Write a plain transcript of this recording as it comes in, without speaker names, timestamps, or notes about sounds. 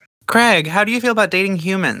Craig, how do you feel about dating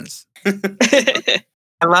humans? I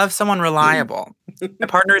love someone reliable. My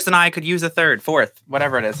partners and I could use a third, fourth,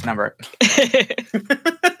 whatever it is, number.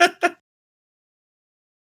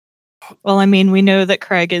 Well, I mean, we know that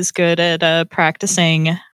Craig is good at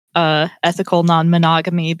practicing ethical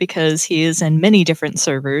non-monogamy because he is in many different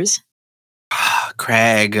servers.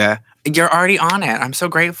 Craig, you're already on it. I'm so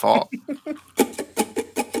grateful.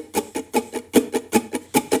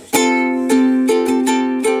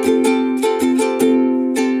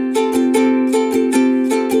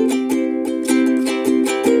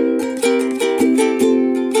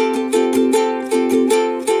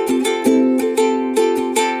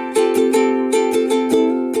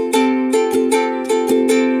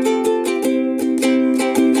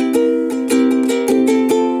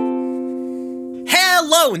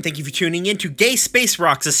 And thank you for tuning in to Gay Space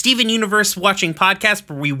Rocks, a Steven Universe watching podcast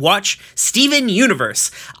where we watch Steven Universe.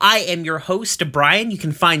 I am your host, Brian. You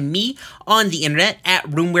can find me on the internet at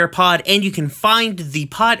RoomwarePod, and you can find the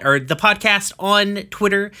podcast on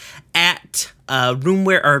Twitter at at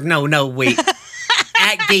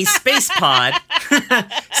Gay Space Pod.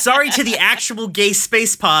 Sorry to the actual Gay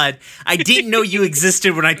Space Pod. I didn't know you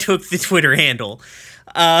existed when I took the Twitter handle.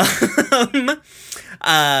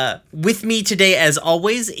 With me today, as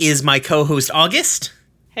always, is my co-host, August.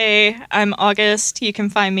 Hey, I'm August. You can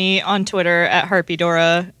find me on Twitter at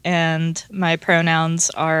HarpyDora, and my pronouns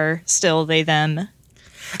are still they, them.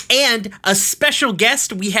 And a special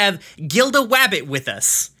guest, we have Gilda Wabbit with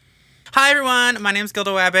us. Hi, everyone. My name's Gilda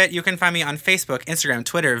Wabbit. You can find me on Facebook, Instagram,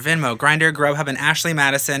 Twitter, Venmo, Grindr, Grubhub, and Ashley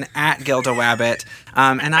Madison at Gilda Wabbit.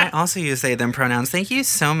 And I also use they, them pronouns. Thank you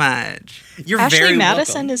so much. You're Ashley very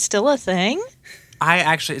Madison welcome. Is still a thing?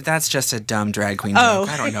 That's just a dumb drag queen joke.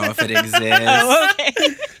 I don't know if it exists.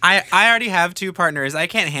 Okay. I already have 2 partners. I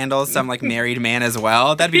can't handle some married man as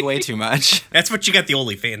well. That'd be way too much. That's what you got the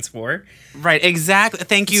OnlyFans for. Right, exactly.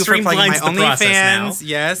 Thank you for plugging my OnlyFans. Now.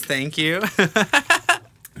 Yes, thank you.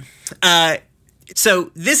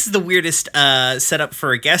 So this is the weirdest setup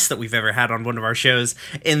for a guest that we've ever had on one of our shows,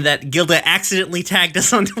 in that Gilda accidentally tagged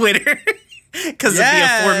us on Twitter because of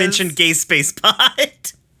the aforementioned Gay Space Pod.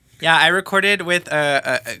 Yeah, I recorded with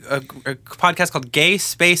a podcast called Gay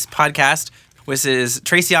Space Podcast, which is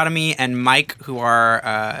Tracy Otomy and Mike, who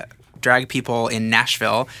are drag people in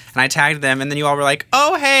Nashville. And I tagged them, and then you all were like,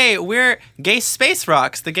 oh, hey, we're Gay Space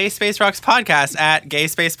Rocks, the Gay Space Rocks podcast at Gay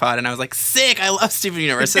Space Pod. And I was like, sick, I love Steven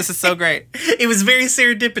Universe. This is so great. It was very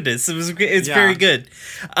serendipitous. It's very good.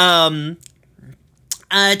 Tell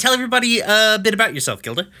everybody a bit about yourself,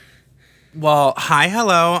 Gilda. Well, hi,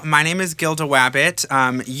 hello. My name is Gilda Wabbit.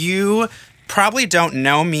 You probably don't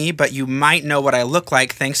know me, but you might know what I look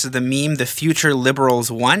like thanks to the meme "The Future Liberals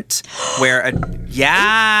Want," where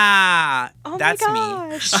Oh that's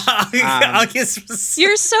my gosh. me.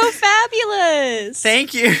 You're so fabulous.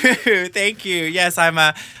 Thank you, thank you. Yes, I'm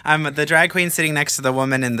the drag queen sitting next to the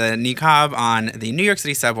woman in the niqab on the New York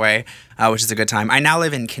City subway, which is a good time. I now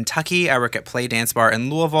live in Kentucky. I work at Play Dance Bar in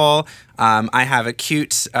Louisville. I have a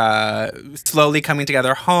cute, slowly coming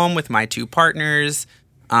together home with my 2 partners.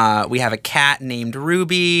 We have a cat named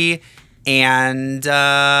Ruby, and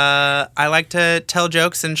I like to tell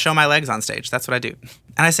jokes and show my legs on stage. That's what I do.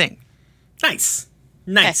 And I sing. Nice.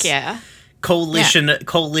 Heck yeah. Coalition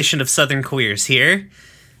of Southern queers here.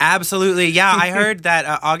 Absolutely. Yeah, I heard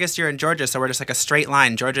that, August, you're in Georgia, so we're just like a straight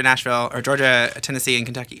line. Georgia, Nashville, or Georgia, Tennessee, and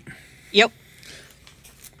Kentucky. Yep.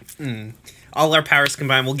 All our powers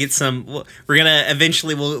combined, we'll get some... We're going to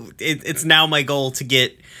eventually... It's now my goal to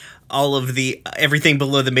get all of everything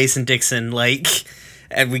below the Mason-Dixon,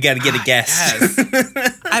 and we got to get a guest.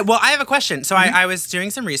 Yes. I have a question. So I was doing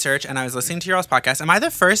some research, and I was listening to your all's podcast. Am I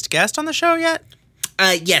the first guest on the show yet?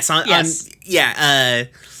 Yes.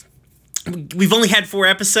 We've only had 4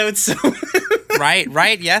 episodes, so...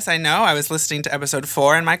 Right. Yes, I know. I was listening to episode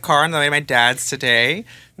 4 in my car on the way to my dad's today.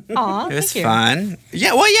 Aw, it was fun.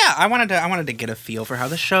 Yeah, well, yeah. I wanted to get a feel for how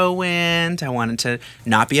the show went. I wanted to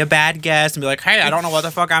not be a bad guest and be like, hey, I don't know what the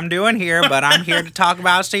fuck I'm doing here, but I'm here to talk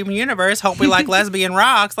about Steven Universe. Hope we like lesbian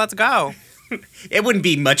rocks. Let's go. It wouldn't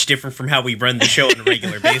be much different from how we run the show on a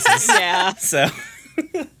regular basis. Yeah. So...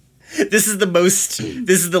 This is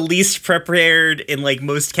the least prepared and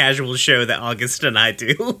most casual show that August and I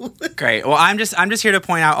do. Great. Well, I'm just here to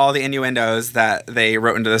point out all the innuendos that they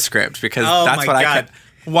wrote into the script, because that's what I kept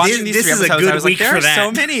watching these 3 episodes. I was like, there are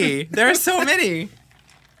so many. There are so many.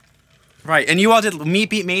 Right. And you all did Meat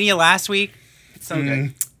Beat Mania last week. So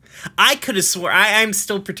good. I could have swore I'm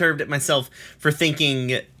still perturbed at myself for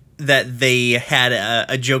thinking that they had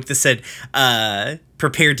a joke that said,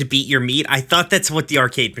 "Prepared to beat your meat." I thought that's what the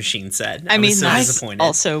arcade machine said. I was so that's disappointed.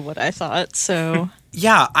 also what I thought. So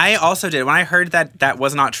Yeah, I also did. When I heard that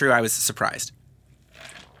was not true, I was surprised.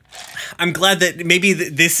 I'm glad that maybe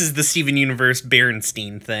this is the Steven Universe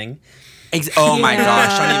Berenstein thing. Oh my Yeah.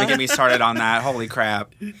 gosh! Don't even get me started on that. Holy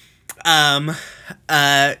crap! I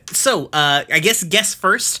guess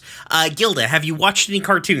first, Gilda, have you watched any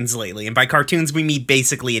cartoons lately? And by cartoons, we mean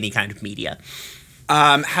basically any kind of media.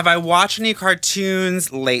 Have I watched any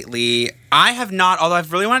cartoons lately? I have not. Although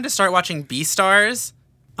I've really wanted to start watching Beastars,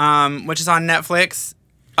 which is on Netflix.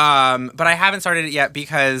 But I haven't started it yet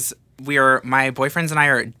because my boyfriends and I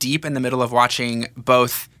are deep in the middle of watching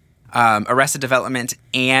both Arrested Development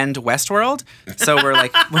and Westworld. So we're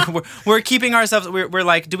like, we're keeping ourselves. We're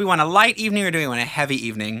like, do we want a light evening or do we want a heavy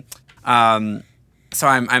evening? So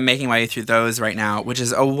I'm making my way through those right now, which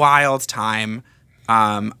is a wild time.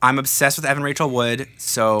 I'm obsessed with Evan Rachel Wood,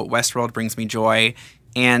 so Westworld brings me joy.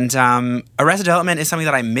 And Arrested Development is something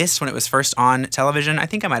that I missed when it was first on television. I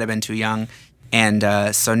think I might have been too young.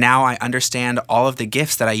 And so now I understand all of the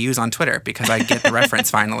GIFs that I use on Twitter because I get the reference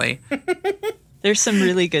finally. there's some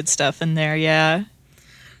really good stuff in there. Yeah.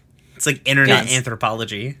 It's like internet Yes.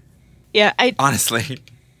 anthropology. Yeah. Honestly.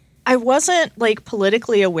 I wasn't like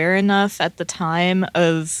politically aware enough at the time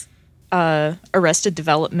of Arrested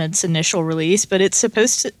Development's initial release, but it's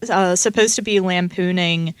supposed to be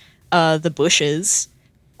lampooning the Bushes.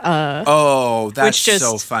 Oh, that's Which just-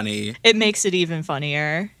 so funny. It makes it even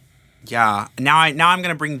funnier. Yeah. Now I'm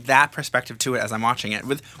gonna bring that perspective to it as I'm watching it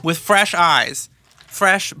with fresh eyes,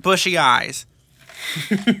 fresh bushy eyes.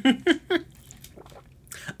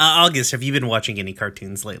 August, have you been watching any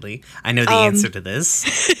cartoons lately? I know the answer to this.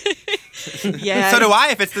 Yeah. So do I.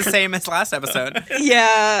 If it's the same as last episode.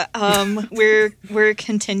 Yeah, we're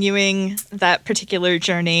continuing that particular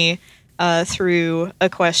journey through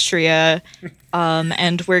Equestria,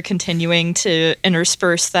 and we're continuing to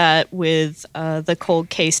intersperse that with the Cold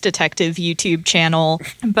Case Detective YouTube channel.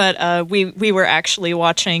 But we were actually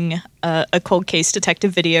watching a Cold Case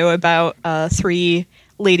Detective video about 3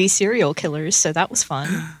 lady serial killers, so that was fun.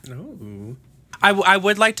 Oh. I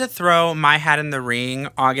would like to throw my hat in the ring,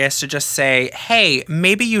 August, to just say, hey,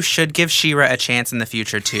 maybe you should give She-Ra a chance in the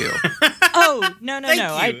future, too. Oh, no. Thank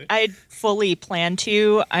you. I fully plan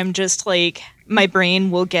to. I'm just like, my brain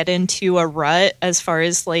will get into a rut as far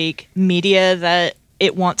as like media that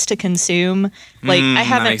it wants to consume. Like, I that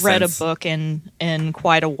haven't makes read sense. a book in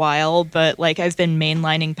quite a while, but like I've been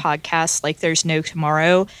mainlining podcasts like there's no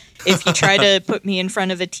tomorrow. If you try to put me in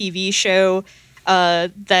front of a TV show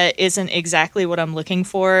that isn't exactly what I'm looking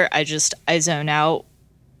for, I zone out.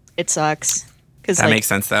 It sucks. Because That makes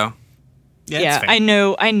sense, though. yeah, it's fair. I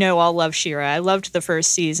know I'll love She-Ra. I loved the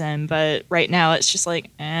first season, but right now it's just like,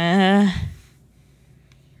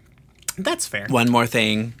 That's fair. One more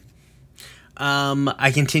thing.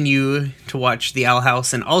 I continue to watch The Owl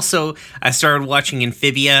House, and also I started watching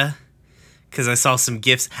Amphibia because I saw some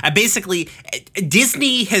gifs.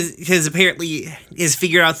 Disney has apparently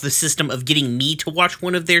figured out the system of getting me to watch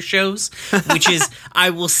one of their shows, which is I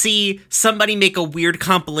will see somebody make a weird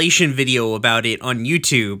compilation video about it on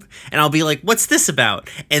YouTube, and I'll be like, "What's this about?"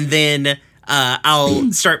 And then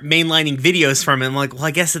I'll start mainlining videos from it. I'm like, well,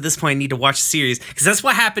 I guess at this point I need to watch the series, because that's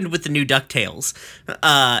what happened with the new DuckTales,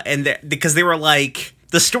 because they were like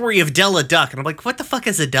the story of Della Duck, and I'm like, what the fuck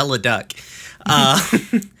is a Della Duck?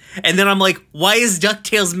 And then I'm like, why is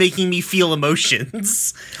DuckTales making me feel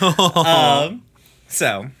emotions?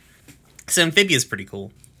 So Amphibia is pretty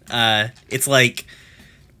cool. It's like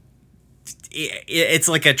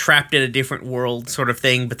a trapped in a different world sort of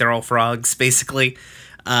thing, but they're all frogs basically.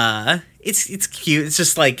 It's cute. It's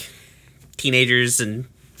just like teenagers and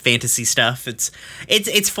fantasy stuff.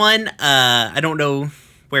 It's fun. I don't know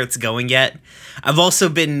where it's going yet. I've also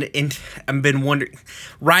been wondering.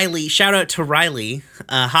 Riley, shout out to Riley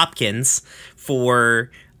Hopkins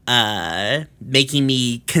for making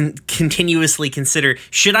me continuously consider,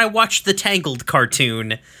 should I watch the Tangled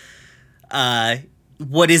cartoon?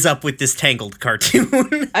 What is up with this Tangled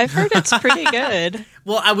cartoon? I've heard it's pretty good.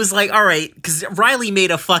 Well, I was like, all right, because Riley made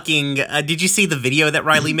a fucking. Did you see the video that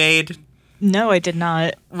Riley made? No, I did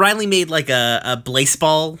not. Riley made like a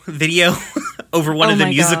Blaseball video over one of the my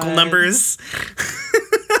musical God. numbers.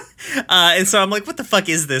 And so I'm like, what the fuck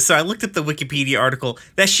is this? So I looked up the Wikipedia article.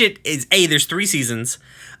 That shit is there's 3 seasons.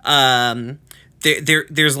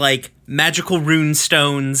 There's like magical rune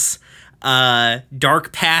stones,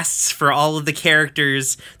 dark pasts for all of the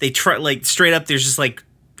characters. They try like straight up. There's just like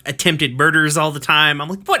attempted murders all the time. I'm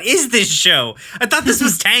like, what is this show? I thought this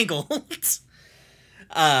was Tangled.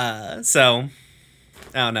 So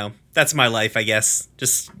I don't know. That's my life, I guess.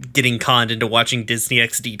 Just getting conned into watching Disney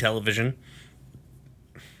XD television.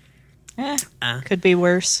 Could be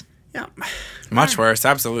worse. Yeah. Much worse,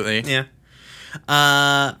 absolutely. Yeah.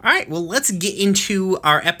 All right, well, let's get into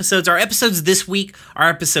our episodes. Our episodes this week are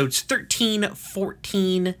episodes 13,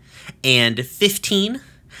 14, and 15.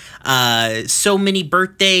 So many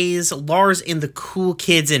birthdays, Lars and the Cool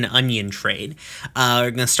Kids and Onion Trade.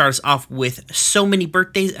 We're going to start us off with So Many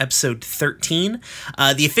Birthdays, episode 13.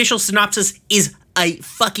 The official synopsis is a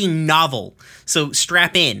fucking novel, so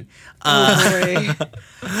strap in.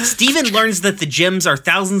 Steven learns that the gems are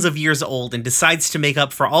thousands of years old and decides to make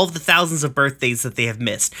up for all of the thousands of birthdays that they have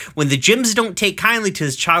missed. When the gems don't take kindly to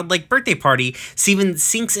his childlike birthday party, Steven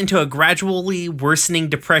sinks into a gradually worsening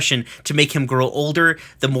depression to make him grow older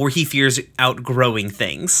the more he fears outgrowing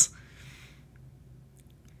things.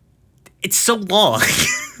 It's so long.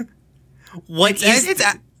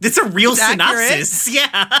 It's a real synopsis.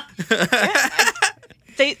 Yeah.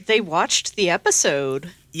 They watched the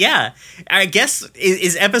episode. Yeah, I guess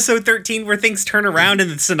is episode 13 where things turn around and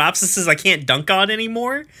the synopsis is I can't dunk on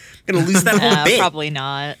anymore? I'm gonna lose that whole bit. Probably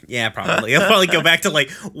not. Yeah, probably. I'll probably go back to like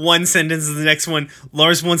one sentence and the next one,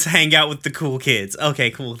 Lars wants to hang out with the cool kids. Okay,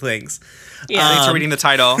 cool, thanks. Yeah. Thanks for reading the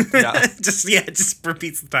title. Yeah. just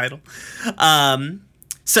repeats the title.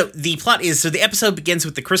 So the plot is, the episode begins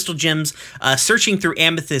with the crystal gems searching through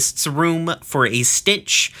Amethyst's room for a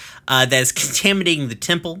stench that is contaminating the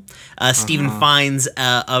temple. Steven finds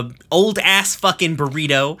a old ass fucking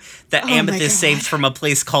burrito that Amethyst saved from a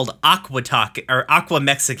place called Aqua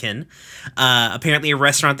Mexican, apparently a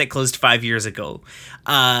restaurant that closed 5 years ago.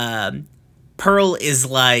 Pearl is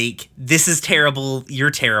like, this is terrible,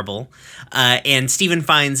 you're terrible. And Steven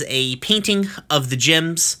finds a painting of the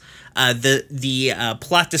gems. The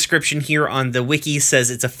plot description here on the wiki says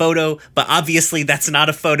it's a photo, but obviously that's not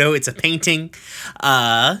a photo, it's a painting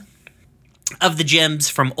of the gems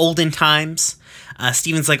from olden times.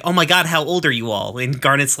 Steven's like, oh my god, how old are you all? And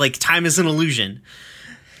Garnet's like, time is an illusion.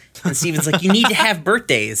 And Steven's like, you need to have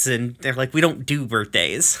birthdays. And they're like, we don't do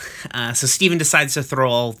birthdays. So Steven decides to throw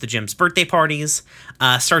all the gems' birthday parties.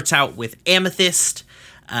 Starts out with Amethyst,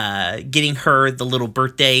 getting her the little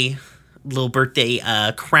birthday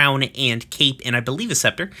crown and cape, and I believe a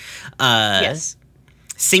scepter. Yes.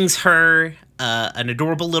 Sings her an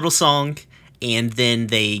adorable little song, and then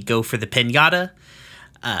they go for the pinata.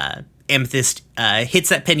 Amethyst hits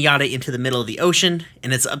that pinata into the middle of the ocean,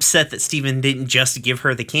 and is upset that Steven didn't just give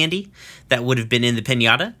her the candy that would have been in the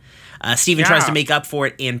pinata. Steven tries to make up for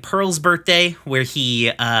it in Pearl's birthday, where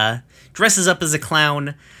he dresses up as a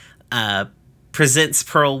clown, presents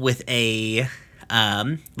Pearl with a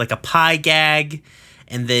pie gag,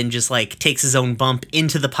 and then just like takes his own bump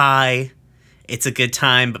into the pie. It's a good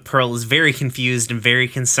time, but Pearl is very confused and very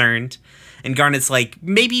concerned. And Garnet's like,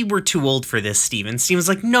 maybe we're too old for this, Steven. Steven's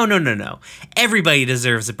like, no. Everybody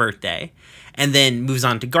deserves a birthday. And then moves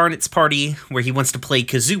on to Garnet's party, where he wants to play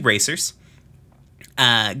Kazoo Racers.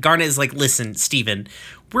 Garnet is like, listen, Steven,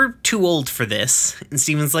 we're too old for this. And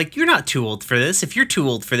Steven's like, you're not too old for this. If you're too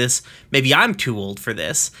old for this, maybe I'm too old for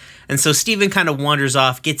this. And so Steven kind of wanders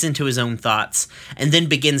off, gets into his own thoughts, and then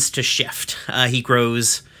begins to shift. He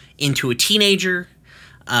grows into a teenager,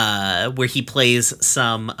 where he plays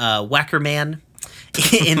some Whacker Man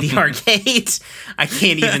in the arcade. I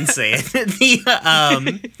can't even say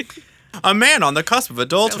it. A man on the cusp of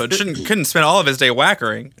adulthood couldn't spend all of his day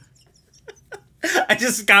whackering. I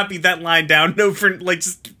just copied that line down.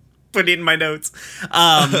 Just put it in my notes.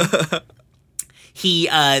 He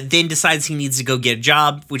then decides he needs to go get a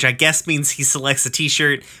job, which I guess means he selects a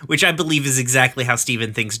t-shirt, which I believe is exactly how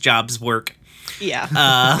Steven thinks jobs work.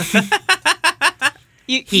 Yeah.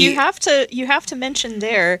 You have to mention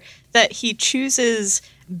there that he chooses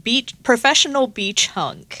professional beach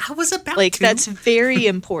hunk. I was about to. That's very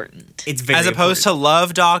important. It's very as opposed important. to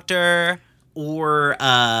Love Doctor or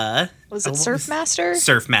was it Surfmaster?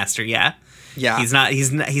 Surfmaster, yeah. Yeah. He's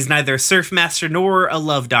neither a surfmaster nor a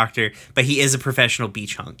love doctor, but he is a professional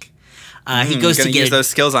beach hunk. He goes to use those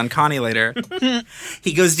skills on Connie later.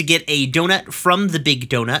 He goes to get a donut from the Big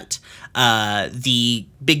Donut. The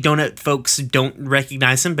Big Donut folks don't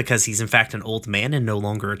recognize him because he's in fact an old man and no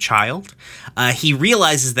longer a child. He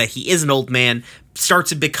realizes that he is an old man,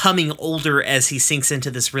 starts becoming older as he sinks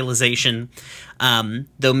into this realization.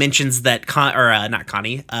 Though mentions that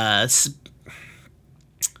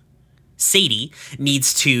Sadie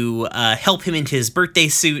needs to help him into his birthday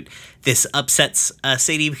suit. This upsets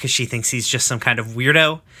Sadie because she thinks he's just some kind of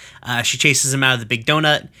weirdo. She chases him out of the big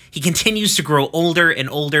donut. He continues to grow older and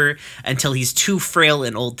older until he's too frail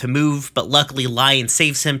and old to move, but luckily Lion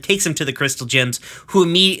saves him, takes him to the Crystal Gems, who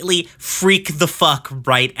immediately freak the fuck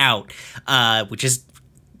right out, which is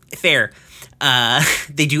fair.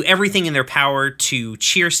 They do everything in their power to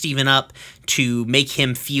cheer Steven up, to make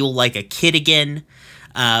him feel like a kid again,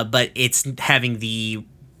 but it's having the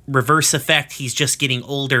reverse effect. He's just getting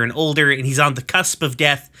older and older, and he's on the cusp of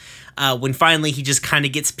death, when finally he just kind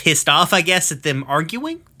of gets pissed off, I guess, at them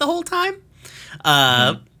arguing the whole time.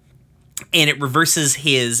 And it reverses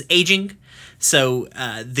his aging. So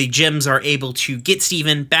the gems are able to get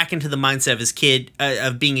Steven back into the mindset of his kid,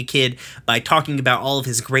 of being a kid, by talking about all of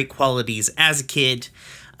his great qualities as a kid.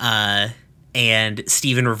 And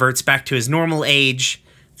Steven reverts back to his normal age.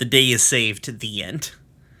 The day is saved at the end.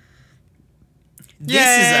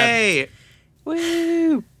 Yay!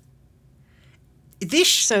 Woo! This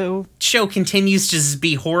So show continues to just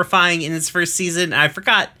be horrifying in its first season. I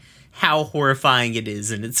forgot how horrifying it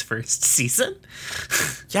is in its first season.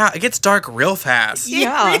 Yeah, it gets dark real fast.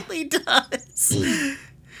 Yeah. It really does.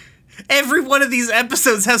 Every one of these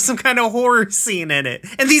episodes has some kind of horror scene in it.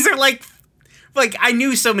 And these are like I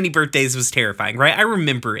knew So Many Birthdays was terrifying, right? I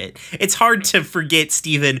remember it. It's hard to forget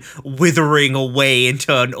Steven withering away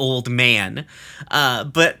into an old man.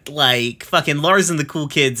 But like fucking Lars and the Cool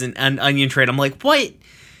Kids and Onion Trade, I'm like, what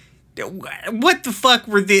the fuck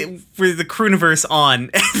were the Crooniverse on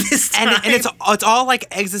at this time? And it's all like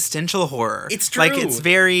existential horror. It's true. Like it's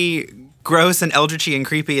very gross and eldritchy and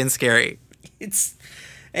creepy and scary.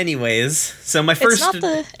 Anyways, so my first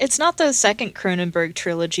it's not the second Cronenberg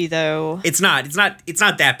trilogy though. It's not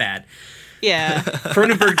that bad. Yeah.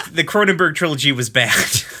 The Cronenberg trilogy was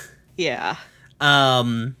bad. Yeah.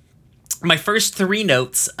 My first three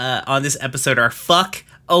notes on this episode are fuck,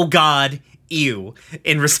 oh god, ew,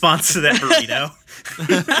 in response to that burrito.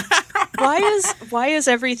 Why is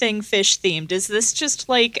everything fish themed? Is this just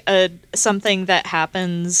like something that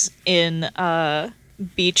happens in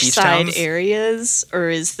beachside towns? areas, or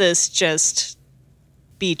is this just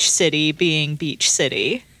Beach City being Beach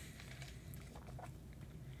City?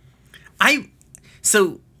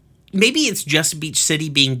 So maybe it's just Beach City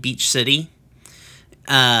being Beach City.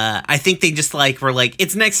 I think they just were like,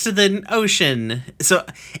 it's next to the ocean. So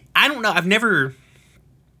I don't know. Right,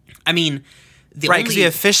 because we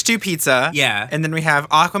have fish stew pizza. Yeah. And then we have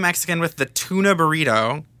Aqua Mexican with the tuna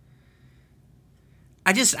burrito.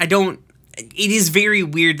 It is very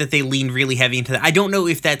weird that they lean really heavy into that. I don't know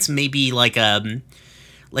if that's maybe like a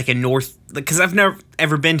north, because I've never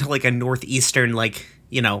ever been to like a northeastern,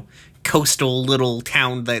 coastal little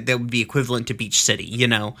town that would be equivalent to Beach City,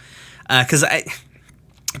 because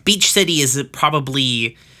Beach City is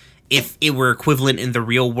probably, if it were equivalent in the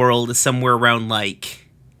real world, somewhere around like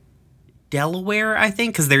Delaware, I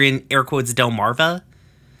think, because they're in air quotes Delmarva.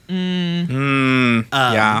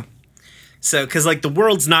 Yeah. So, because the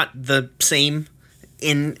world's not the same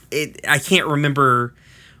in it. I can't remember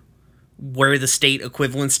where the state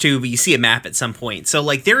equivalents to, but you see a map at some point. So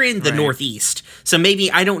they're in the Northeast. So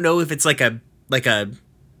maybe, I don't know if it's like a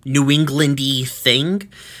New England-y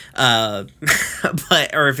thing, or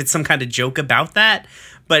if it's some kind of joke about that.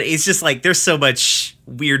 But it's just there's so much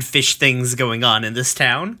weird fish things going on in this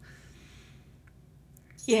town.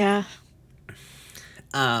 Yeah.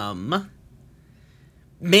 Man,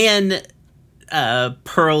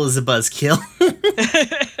 Pearl is a buzzkill.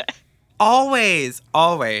 Always.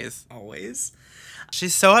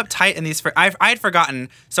 She's so uptight in these. I had forgotten.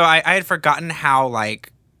 So I had forgotten how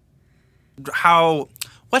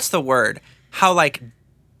what's the word? How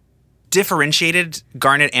differentiated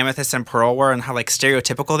Garnet, Amethyst, and Pearl were, and how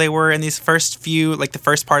stereotypical they were in these first few, the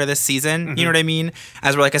first part of this season. Mm-hmm. You know what I mean?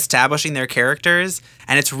 As we're establishing their characters,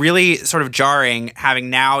 and it's really sort of jarring having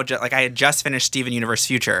now. I had just finished Steven Universe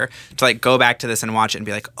Future to go back to this and watch it and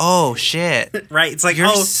be like, oh shit, right? It's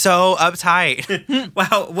you're so uptight.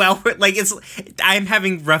 wow. I'm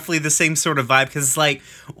having roughly the same sort of vibe, because it's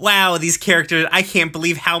wow, these characters. I can't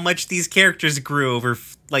believe how much these characters grew over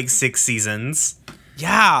 6 seasons.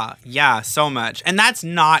 Yeah, so much. And that's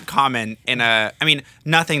not common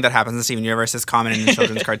nothing that happens in Steven Universe is common in a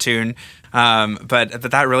children's cartoon. But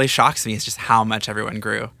that really shocks me. It's just how much everyone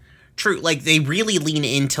grew. True. They really lean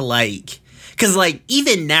into because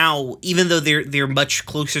even now, even though they're much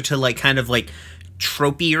closer to kind of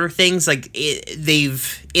tropier things,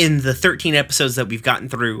 they've, in the 13 episodes that we've gotten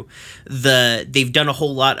through, they've done a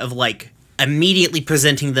whole lot of immediately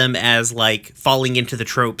presenting them as falling into the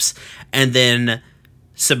tropes, and then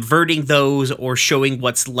subverting those or showing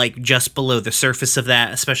what's like just below the surface of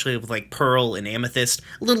that, especially with like Pearl and Amethyst.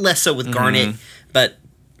 A little less so with Garnet, but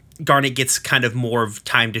Garnet gets kind of more of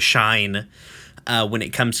time to shine when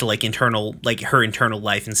it comes to like her internal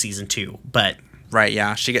life in season 2. But Right,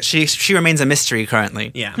 yeah. She remains a mystery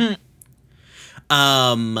currently. yeah.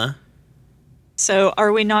 So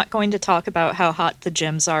are we not going to talk about how hot the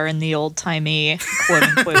gems are in the old-timey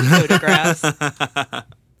quote-unquote photograph?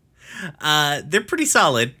 They're pretty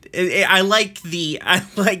solid. I like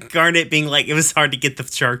Garnet being like, it was hard to get the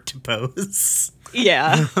shark to pose.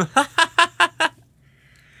 Yeah.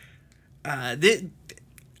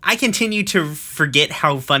 I continue to forget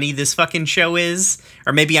how funny this fucking show is,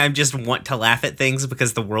 or maybe I just want to laugh at things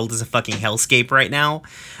because the world is a fucking hellscape right now.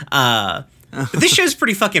 But this show's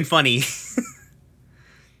pretty fucking funny.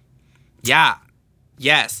 Yeah.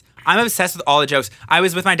 Yes. I'm obsessed with all the jokes. I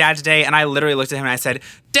was with my dad today, and I literally looked at him and I said,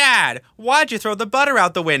 "Dad, why'd you throw the butter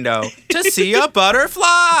out the window? To see a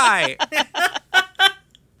butterfly!"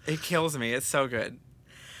 It kills me. It's so good.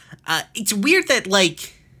 It's weird that,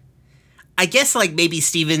 like, I guess, like, maybe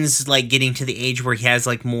Steven's, like, getting to the age where he has,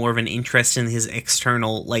 like, more of an interest in his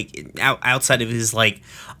external, like, outside of his, like,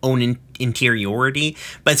 own interiority.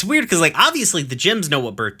 But it's weird because, like, obviously the gems know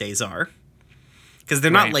what birthdays are. Because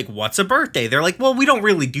they're not like, what's a birthday? They're like, well, we don't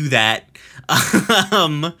really do that.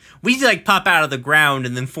 We like pop out of the ground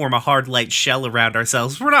and then form a hard light shell around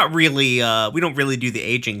ourselves. We're not really, we don't really do the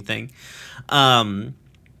aging thing. Yeah,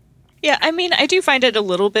 I mean, I do find it a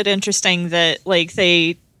little bit interesting that, like,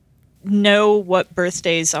 they know what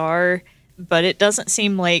birthdays are, but it doesn't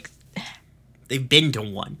seem like... They've been to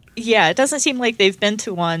one. Yeah, it doesn't seem like they've been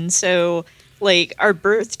to one, so... Like, are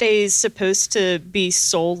birthdays supposed to be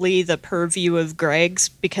solely the purview of Greg's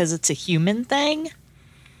because it's a human thing?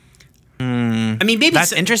 I mean, maybe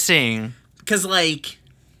that's interesting. Because, like,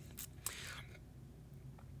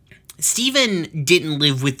 Steven didn't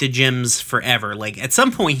live with the gems forever. Like, at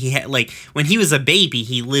some point, he had, like, when he was a baby,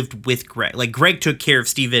 he lived with Greg. Like, Greg took care of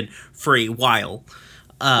Steven for a while.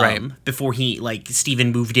 Before he, like,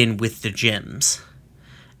 Steven moved in with the gems.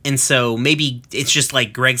 And so maybe it's just,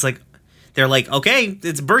 like, Greg's like, they're like, okay,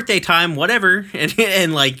 it's birthday time, whatever.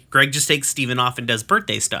 And like, Greg just takes Steven off and does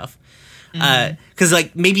birthday stuff. Because,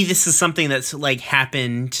 like, maybe this is something that's, like,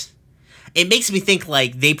 happened. It makes me think,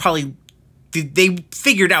 like, they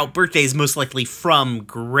figured out birthdays most likely from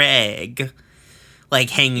Greg, like,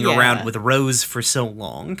 hanging around with Rose for so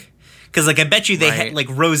long. Because, like, I bet you they had, like,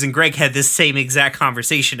 Rose and Greg had this same exact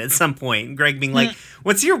conversation at some point. Greg being like,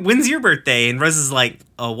 when's your birthday? And Rose is like,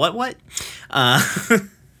 oh, what?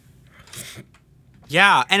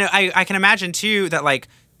 Yeah, and I can imagine, too, that, like,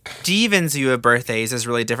 Steven's view of birthdays is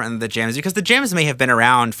really different than the gems, because the gems may have been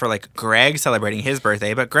around for, like, Greg celebrating his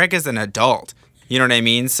birthday, but Greg is an adult. You know what I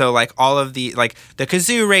mean? So, like, all of the, like, the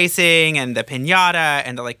kazoo racing and the piñata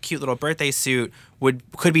and the, like, cute little birthday suit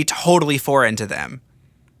could be totally foreign to them,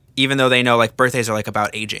 even though they know, like, birthdays are, like,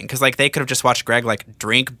 about aging. Because, like, they could have just watched Greg, like,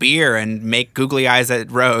 drink beer and make googly eyes at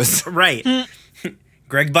Rose. Right.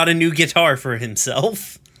 Greg bought a new guitar for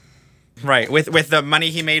himself. Right, with the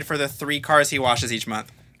money he made for the 3 cars he washes each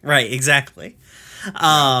month. Right, exactly.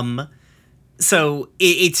 So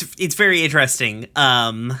it's very interesting.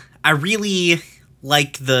 I really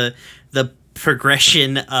like the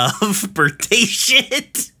progression of birthday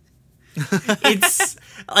shit. It's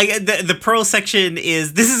like the Pearl section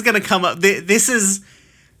this is gonna come up.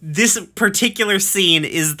 This particular scene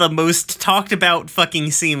is the most talked about fucking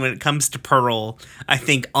scene when it comes to Pearl, I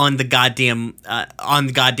think, on the goddamn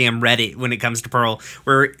Reddit when it comes to Pearl,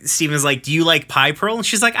 where Steven's like, do you like pie, Pearl? And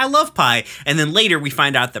she's like, I love pie. And then later we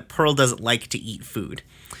find out that Pearl doesn't like to eat food.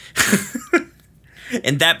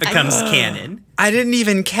 And that becomes canon. I didn't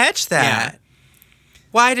even catch that. Yeah.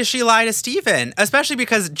 Why does she lie to Steven? Especially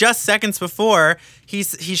because just seconds before, he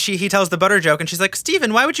tells the butter joke and she's like,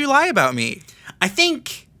 Steven, why would you lie about me? I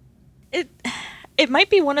think... It might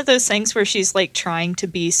be one of those things where she's, like, trying to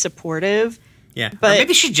be supportive. Yeah, but or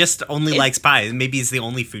maybe she just only likes pie. Maybe it's the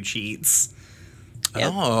only food she eats.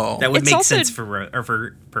 Oh, that would It's make also- sense for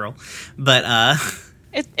Pearl. But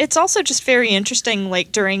It's also just very interesting,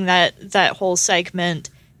 like, during that whole segment,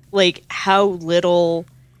 like, how little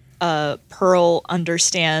Pearl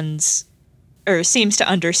understands or seems to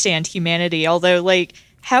understand humanity. Although, like,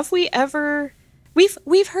 have we ever...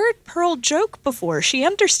 We've heard Pearl joke before. She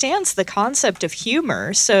understands the concept of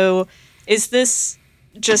humor. So is this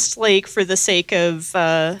just, like, for the sake of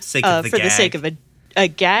the sake of a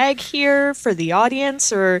gag here for the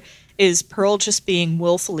audience, or is Pearl just being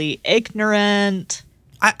willfully ignorant?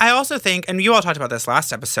 I also think, and you all talked about this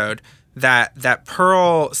last episode, that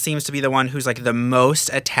Pearl seems to be the one who's like the most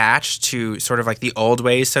attached to sort of like the old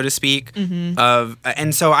ways, so to speak,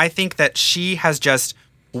 and so I think that she has just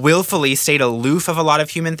willfully stayed aloof of a lot of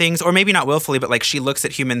human things, or maybe not willfully, but like she looks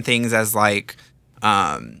at human things as like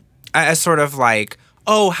as sort of like,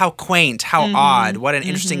 oh, how quaint, how odd, what an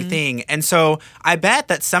interesting thing. And so I bet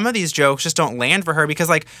that some of these jokes just don't land for her because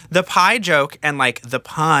like the pie joke and like the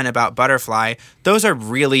pun about butterfly, those are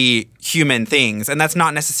really human things. And that's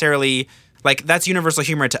not necessarily like, that's universal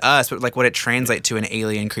humor to us, but like what it translates to an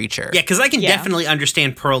alien creature. Yeah, because I can definitely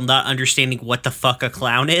understand Pearl not understanding what the fuck a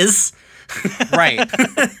clown is. Right.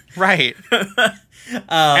 Right.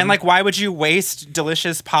 And like, why would you waste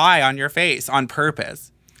delicious pie on your face on purpose?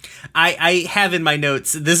 I have in my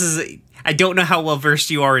notes, I don't know how well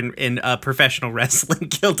versed you are in professional wrestling,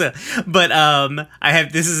 Kilda, but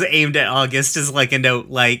this is aimed at August as like a note,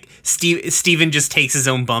 like Steven just takes his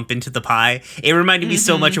own bump into the pie. It reminded me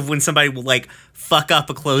so much of when somebody will like fuck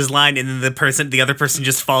up a clothesline and then the other person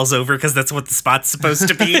just falls over because that's what the spot's supposed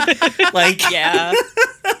to be. Like, Yeah.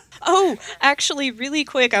 Oh, actually, really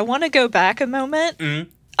quick, I want to go back a moment.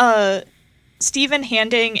 Steven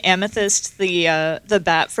handing Amethyst the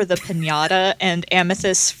bat for the piñata, and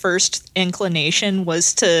Amethyst's first inclination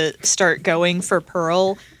was to start going for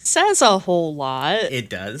Pearl, says a whole lot.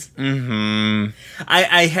 It does. I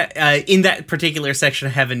in that particular section,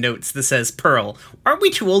 I have a notes that says, Pearl, aren't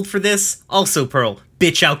we too old for this? Also, Pearl,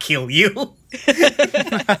 bitch, I'll kill you.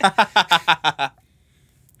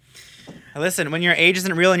 Listen, when your age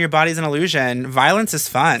isn't real and your body's an illusion, violence is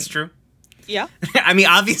fun. It's true. Yeah. I mean,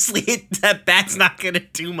 obviously, that bat's not going to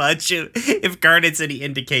do much if Garnet's any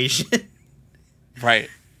indication. Right.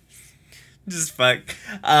 Just fuck.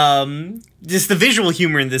 Just the visual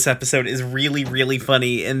humor in this episode is really, really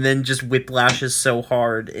funny, and then just whiplashes so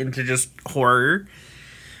hard into just horror.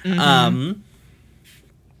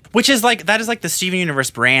 Which is like, that is like the Steven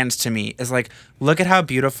Universe brand to me, is like, look at how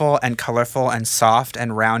beautiful and colorful and soft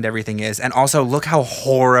and round everything is, and also look how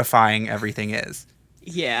horrifying everything is.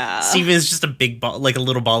 Yeah. Steven is just a big ball, like a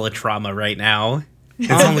little ball of trauma right now.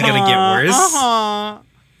 It's only gonna get worse.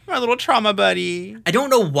 My little trauma buddy. I don't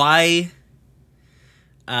know why.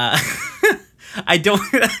 I don't.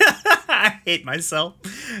 I hate myself.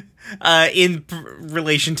 In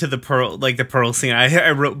relation to the Pearl scene, I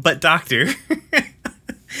wrote, but doctor.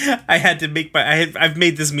 I had to make I've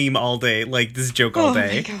made this meme all day, like this joke all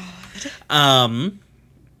day. Oh my god.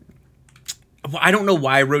 I don't know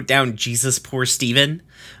why I wrote down Jesus poor Steven.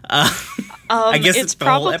 I guess it's the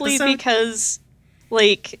whole probably episode? because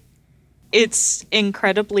like it's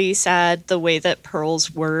incredibly sad the way that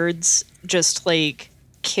Pearl's words just like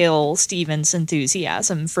kill Steven's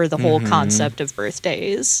enthusiasm for the whole concept of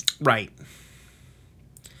birthdays. Right.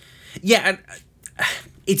 Yeah,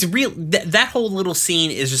 it's real. That whole little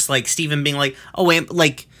scene is just like Steven being like, "Oh,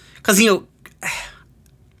 like," because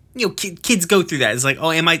kids go through that. It's like,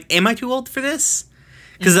 "Oh, am I too old for this?"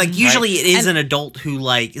 Because like usually it is an adult who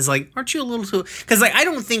like is like, "Aren't you a little too?" Because like I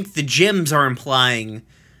don't think the gyms are implying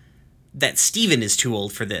that Steven is too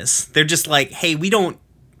old for this. They're just like, "Hey, we don't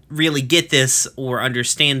really get this or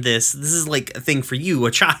understand this. This is like a thing for you,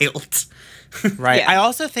 a child." Right. Yeah. I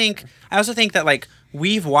also think that like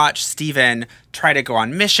we've watched Steven try to go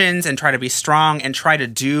on missions and try to be strong and try to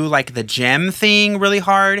do like the gym thing really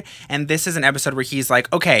hard. And this is an episode where he's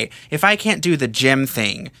like, okay, if I can't do the gym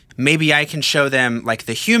thing, maybe I can show them like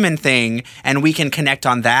the human thing and we can connect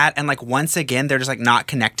on that. And like once again, they're just like not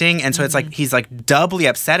connecting. And so it's like he's like doubly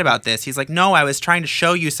upset about this. He's like, no, I was trying to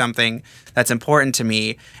show you something that's important to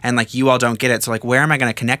me. And like you all don't get it. So like where am I going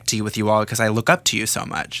to connect to you with you all? Because I look up to you so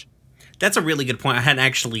much. That's a really good point. I hadn't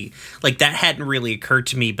actually, like, that hadn't really occurred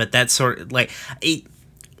to me, but that's sort of, like,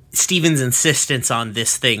 Steven's insistence on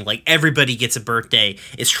this thing, like, everybody gets a birthday,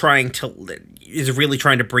 is really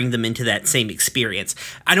trying to bring them into that same experience.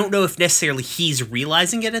 I don't know if necessarily he's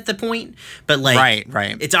realizing it at the point, but, like,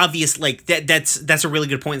 right. It's obvious, like, that's a really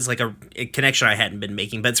good point. It's, like, a connection I hadn't been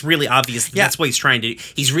making, but it's really obvious that's what he's trying to do.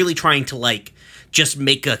 He's really trying to, like, just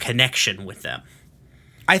make a connection with them.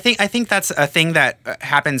 I think that's a thing that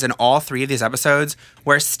happens in all three of these episodes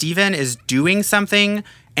where Steven is doing something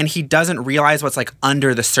and he doesn't realize what's like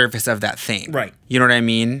under the surface of that thing. Right. You know what I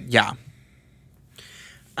mean? Yeah.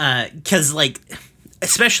 Because, like,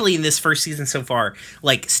 especially in this first season so far,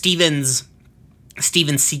 like, Steven's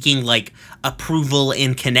seeking, like, approval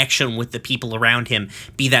and connection with the people around him,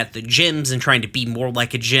 be that the gyms and trying to be more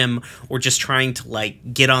like a gym or just trying to,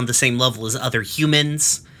 like, get on the same level as other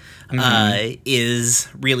humans. Is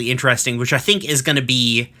really interesting, which I think is going to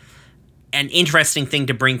be an interesting thing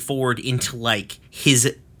to bring forward into like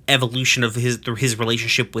his evolution of his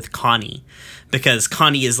relationship with Connie, because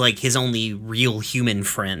Connie is like his only real human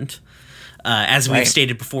friend. As we've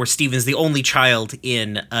stated before, Steven's the only child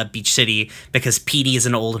in Beach City because Petey is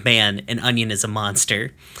an old man and Onion is a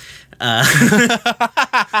monster.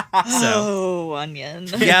 Oh, Onion.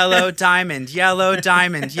 Yellow diamond, yellow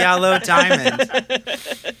diamond, yellow diamond.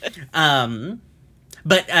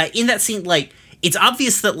 But in that scene, like, it's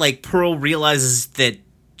obvious that, like, Pearl realizes that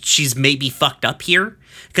she's maybe fucked up here.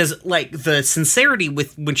 Because, like, the sincerity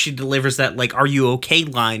with when she delivers that, like, "Are you okay?"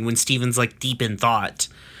 line when Steven's, like, deep in thought,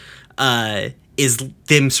 is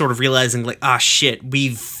them sort of realizing, like, ah, shit,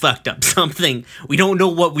 we've fucked up something. We don't know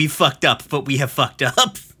what we've fucked up, but we have fucked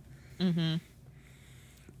up. Mm-hmm.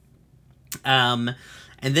 And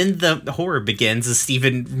then the horror begins as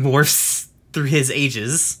Steven morphs through his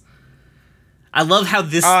ages. I love how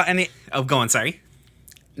this... go on, sorry.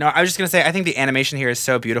 No, I was just going to say, I think the animation here is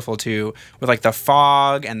so beautiful, too, with, like, the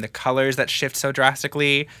fog and the colors that shift so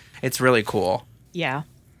drastically. It's really cool. Yeah.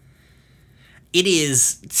 It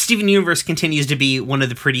is... Steven Universe continues to be one of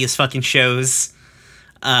the prettiest fucking shows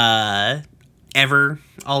ever,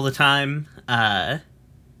 all the time.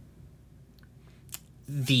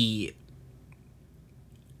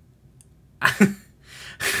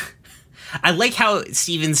 I like how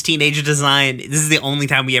Steven's teenage design... This is the only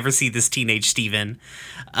time we ever see this teenage Steven.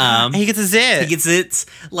 He gets a zit. He gets it.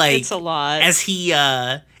 Like, it's a lot. As he...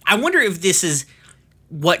 I wonder if this is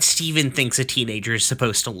what Steven thinks a teenager is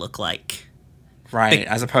supposed to look like. Right,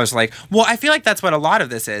 as opposed to, like... Well, I feel like that's what a lot of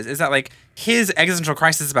this is that, like, his existential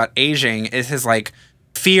crisis about aging is his, like,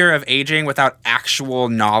 fear of aging without actual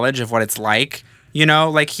knowledge of what it's like. You know?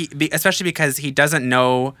 Like, especially because he doesn't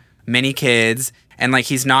know many kids... And, like,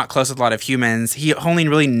 he's not close with a lot of humans. He only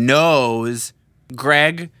really knows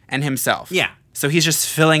Greg and himself. Yeah. So he's just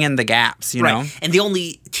filling in the gaps, you know? And the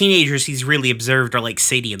only teenagers he's really observed are, like,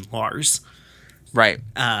 Sadie and Lars. Right.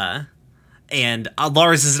 And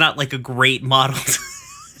Lars is not, like, a great model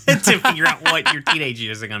to figure out what your teenage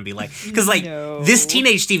years are going to be like. Because, like, this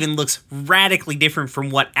teenage Steven looks radically different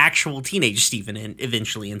from what actual teenage Steven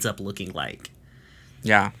eventually ends up looking like.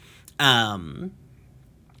 Yeah.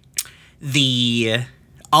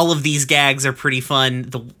 All of these gags are pretty fun.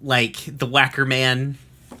 The whacker man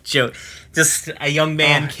joke. Just a young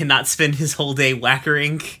man cannot spend his whole day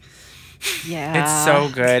whackering. Yeah. It's so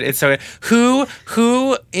good. It's so good.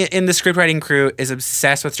 Who in the scriptwriting crew is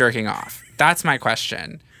obsessed with jerking off? That's my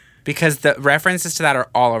question. Because the references to that are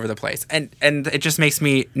all over the place. And it just makes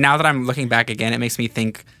me, now that I'm looking back again, it makes me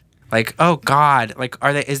think, like, oh God, like,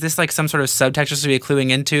 is this like some sort of subtext to be cluing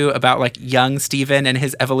into about like young Steven and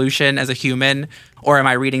his evolution as a human? Or am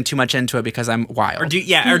I reading too much into it because I'm wild? Or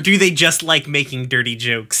do they just like making dirty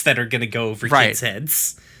jokes that are going to go over kids'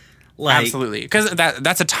 heads? Like, absolutely. Because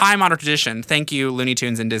that's a time-honored tradition. Thank you, Looney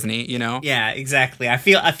Tunes and Disney, you know? Yeah, exactly. I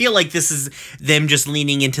feel like this is them just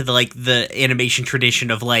leaning into the animation tradition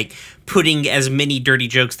of like putting as many dirty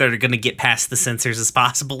jokes that are going to get past the censors as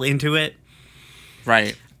possible into it.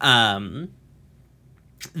 Right.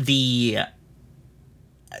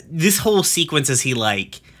 This whole sequence as he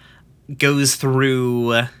like goes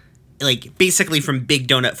through like basically from Big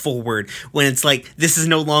Donut forward, when it's like this is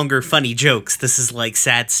no longer funny jokes, this is like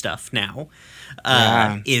sad stuff now,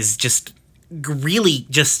 is just really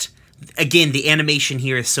just, again, the animation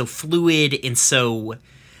here is so fluid and so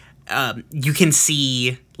you can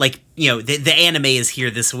see, like, you know, the anime is here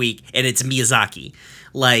this week and it's Miyazaki.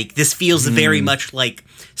 Like, this feels very much like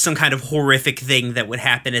some kind of horrific thing that would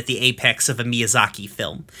happen at the apex of a Miyazaki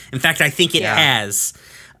film. In fact, I think it has.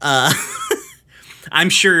 I'm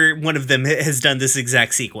sure one of them has done this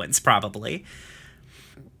exact sequence, probably.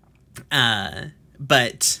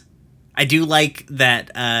 But I do like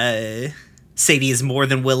that Sadie is more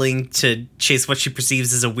than willing to chase what she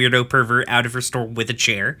perceives as a weirdo pervert out of her store with a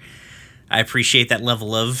chair. I appreciate that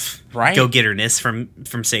level of go-getterness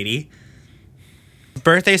from Sadie.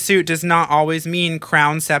 Birthday suit does not always mean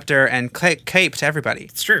crown, scepter, and cape to everybody.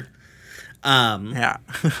 It's true. Yeah.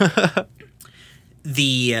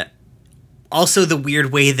 Also the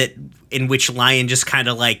weird way that in which Lion just kind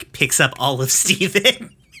of like picks up all of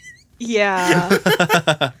Steven. Yeah.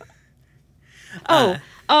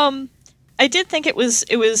 I did think it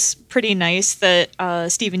was pretty nice that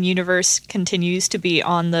Steven Universe continues to be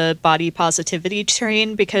on the body positivity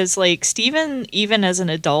train, because like Steven, even as an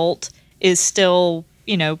adult, is still,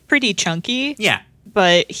 you know, pretty chunky. Yeah.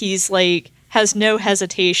 But he's like has no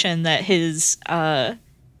hesitation that his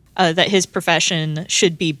profession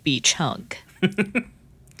should be beach hunk.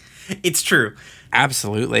 It's true.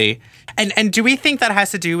 Absolutely. And do we think that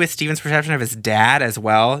has to do with Steven's perception of his dad as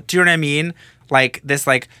well? Do you know what I mean? like this,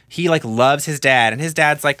 like he like loves his dad, and his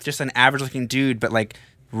dad's like just an average looking dude, but like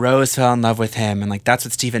Rose fell in love with him, and like that's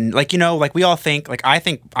what Steven, like, you know, like we all think, like I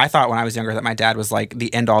thought when I was younger that my dad was like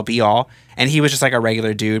the end all be all, and he was just like a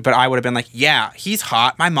regular dude, but I would have been like, yeah, he's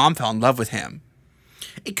hot, my mom fell in love with him.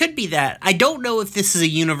 It could be that. I don't know if this is a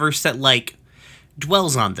universe that like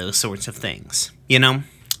dwells on those sorts of things, you know?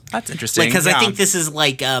 That's interesting. Because I think this is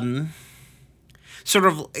like sort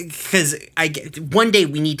of, because one day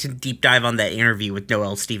we need to deep dive on that interview with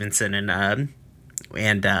Noelle Stevenson and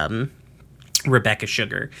Rebecca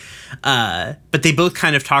Sugar, but they both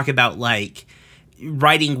kind of talk about like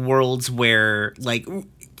writing worlds where like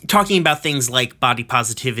talking about things like body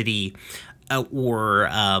positivity or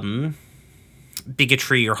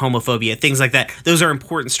bigotry or homophobia, things like that. Those are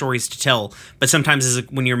important stories to tell, but sometimes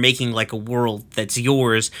when you're making like a world that's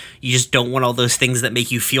yours, you just don't want all those things that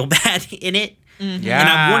make you feel bad in it. Yeah, and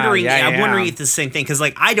I'm wondering yeah. if it's the same thing, because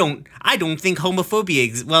like I don't think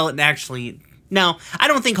homophobia no, I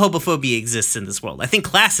don't think homophobia exists in this world. I think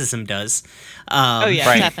classism does.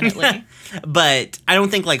 Definitely. But I don't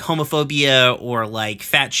think like homophobia or like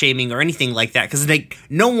fat shaming or anything like that, because like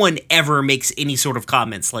no one ever makes any sort of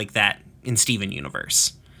comments like that in Steven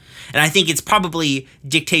Universe. And I think it's probably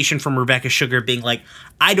dictation from Rebecca Sugar being like,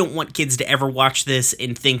 I don't want kids to ever watch this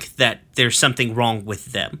and think that there's something wrong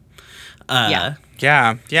with them. Yeah,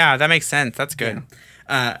 that makes sense. That's good.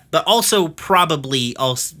 Yeah. But also probably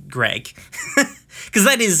also Greg, because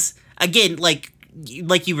that is, again, like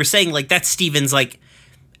you were saying, like that's Steven's like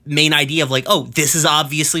main idea of like, oh, this is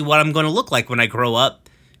obviously what I'm going to look like when I grow up.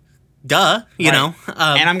 Duh, you know.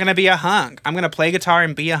 And I'm going to be a hunk. I'm going to play guitar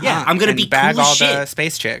and be a hunk. Yeah, I'm going to be bag cool as all shit. the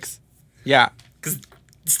space chicks. Yeah. Because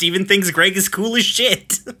Steven thinks Greg is cool as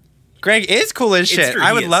shit. Greg is cool as shit. True,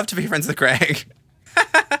 I would love to be friends with Greg.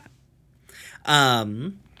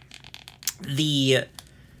 The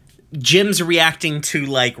Jim's reacting to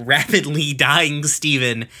like rapidly dying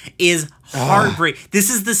Steven is heartbreaking. This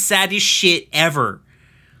is the saddest shit ever.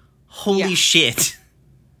 Holy shit.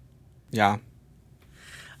 Yeah.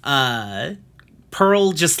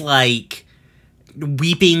 Pearl just like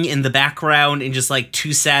weeping in the background and just like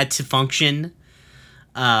too sad to function.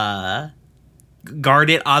 Garnet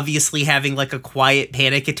obviously having like a quiet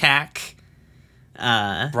panic attack.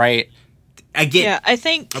 Right. Again. Yeah, I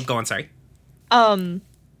think. Oh, go on. Sorry.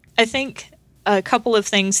 I think a couple of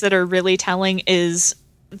things that are really telling is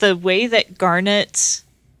the way that Garnet's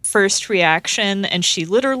first reaction, and she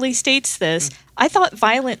literally states this, I thought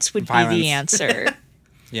violence would be the answer.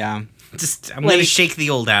 Yeah. I'm going to shake the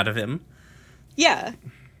old out of him. Yeah.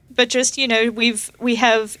 But just, you know, we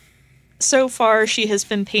have so far she has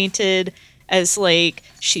been painted as like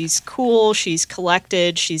she's cool, she's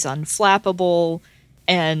collected, she's unflappable,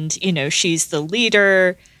 and, you know, she's the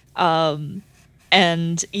leader.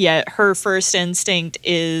 And yet her first instinct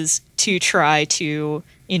is to try to,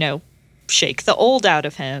 you know, shake the old out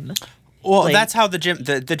of him. Well, that's how the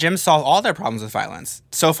gym solve all their problems with violence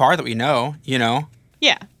so far that we know, you know?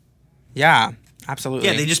 Yeah. Yeah, absolutely.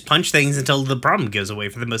 Yeah, they just punch things until the problem goes away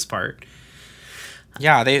for the most part.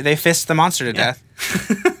 Yeah, they fist the monster to death.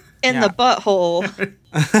 In the butthole.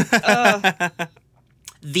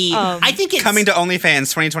 I think it's coming to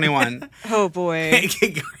OnlyFans 2021. Oh boy.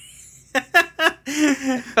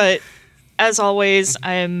 But as always,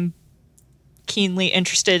 I'm keenly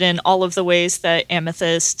interested in all of the ways that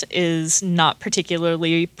Amethyst is not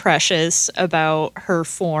particularly precious about her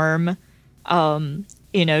form.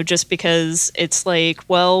 You know, just because it's like,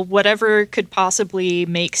 well, whatever could possibly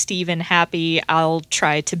make Steven happy, I'll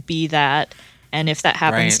try to be that. And if that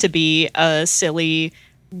happens to be a silly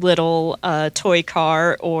little toy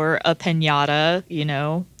car or a piñata, you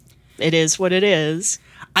know, it is what it is.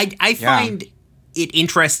 I find it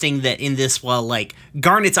interesting that in this, while like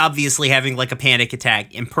Garnet's obviously having like a panic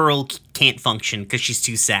attack and Pearl can't function because she's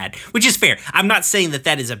too sad, which is fair. I'm not saying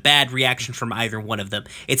that is a bad reaction from either one of them.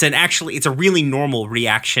 It's a really normal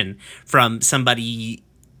reaction from somebody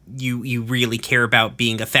you really care about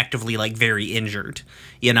being effectively like very injured,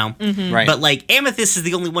 you know? Mm-hmm. Right. But like Amethyst is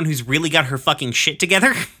the only one who's really got her fucking shit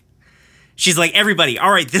together. She's like, everybody,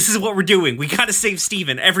 all right, this is what we're doing. We gotta save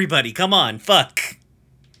Steven. Everybody, come on, fuck.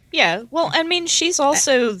 Yeah, well, I mean, she's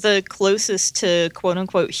also the closest to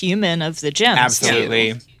quote-unquote human of the gems,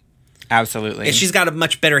 Absolutely. too. Absolutely. And she's got a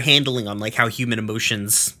much better handling on like how human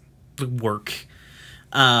emotions work.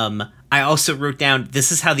 I also wrote down,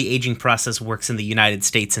 this is how the aging process works in the United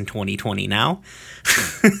States in 2020 now.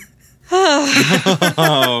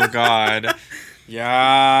 Oh, God.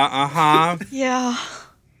 Yeah, uh-huh. Yeah.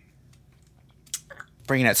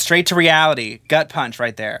 Bringing it straight to reality. Gut punch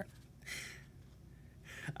right there.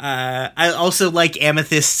 I also like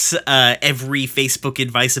Amethyst's every Facebook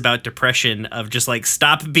advice about depression of just like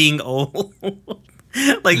stop being old.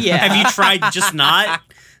 Like, have you tried just not?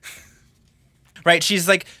 Right, she's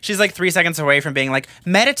like 3 seconds away from being like,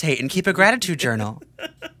 meditate and keep a gratitude journal.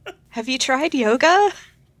 Have you tried yoga?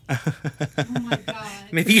 Oh my god.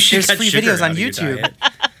 Maybe you should There's cut free sugar videos on out of your YouTube. diet.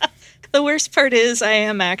 The worst part is I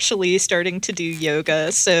am actually starting to do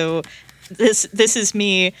yoga, so this is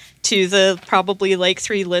me to the probably like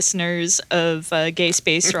 3 listeners of Gay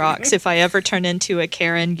Space Rocks. If I ever turn into a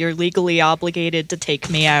Karen, you're legally obligated to take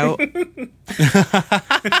me out. Pull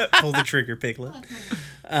the trigger, Piglet.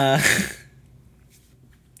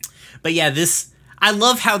 But yeah, I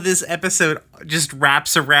love how this episode just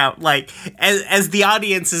wraps around, like, as the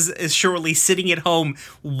audience is surely sitting at home,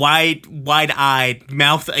 wide-eyed,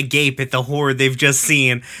 mouth agape at the horror they've just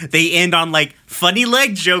seen. They end on, like, funny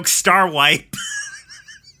leg joke, star wipe.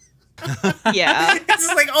 Yeah. It's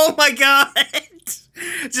just like, oh my god!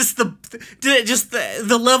 Just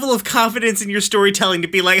the level of confidence in your storytelling to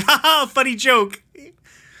be like, haha, funny joke.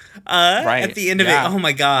 Right. At the end of Yeah. it, oh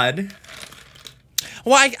my god.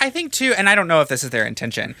 Well, I think too, and I don't know if this is their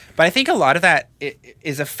intention, but I think a lot of that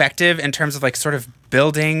is effective in terms of like sort of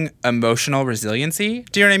building emotional resiliency.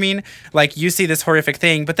 Do you know what I mean? Like you see this horrific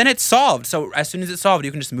thing, but then it's solved. So as soon as it's solved, you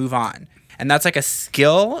can just move on. And that's like a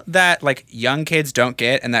skill that like young kids don't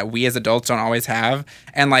get and that we as adults don't always have.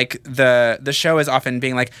 And like the show is often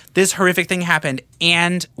being like, this horrific thing happened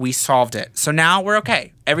and we solved it. So now we're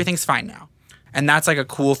okay. Everything's fine now. And that's like a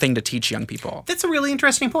cool thing to teach young people. That's a really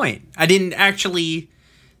interesting point. I didn't actually.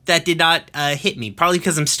 That did not hit me. Probably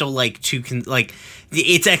because I'm still like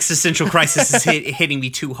its existential crisis is hitting me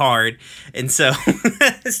too hard, and so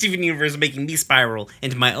Steven Universe is making me spiral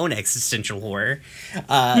into my own existential horror.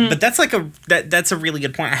 But that's like that's a really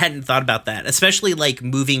good point. I hadn't thought about that, especially like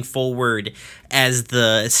moving forward as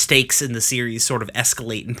the stakes in the series sort of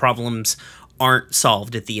escalate and problems aren't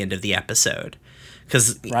solved at the end of the episode.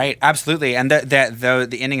 Right, absolutely, and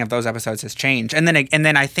the ending of those episodes has changed, and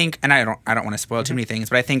then I think, and I don't want to spoil too many things,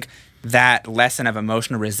 but I think that lesson of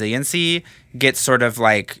emotional resiliency gets sort of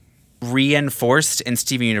like reinforced in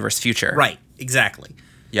Steven Universe Future. Right, exactly.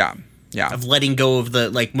 Yeah. Of letting go of the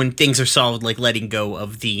like when things are solved, like letting go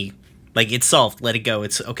of the like it's solved, let it go.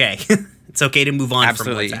 It's okay. It's okay to move on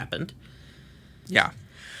Absolutely. from what's happened. Yeah.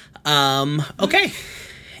 Okay.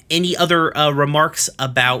 Any other remarks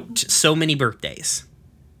about So Many Birthdays?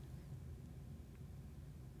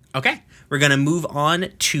 Okay, we're going to move on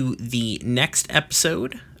to the next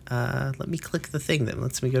episode. Let me click the thing then.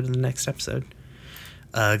 Let me go to the next episode.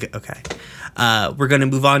 Okay. We're going to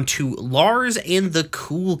move on to Lars and the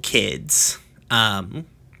Cool Kids.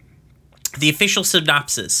 The official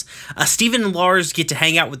synopsis. Steven and Lars get to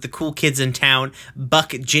hang out with the cool kids in town,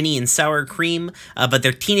 Buck, Ginny, and Sour Cream, but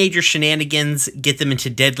their teenager shenanigans get them into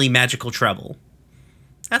deadly magical trouble.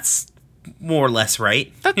 That's more or less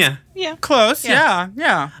right. Yeah. Close. Yeah.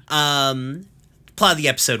 Plot of the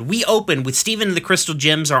episode. We open with Steven and the Crystal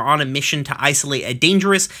Gems are on a mission to isolate a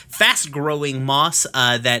dangerous, fast-growing moss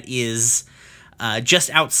that is just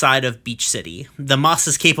outside of Beach City. The moss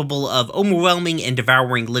is capable of overwhelming and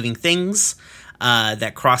devouring living things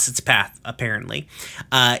that cross its path, apparently.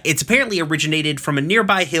 It's apparently originated from a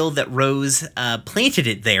nearby hill that Rose planted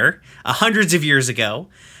it there hundreds of years ago,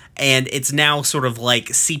 and it's now sort of like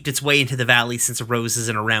seeped its way into the valley since Rose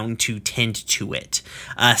isn't around to tend to it.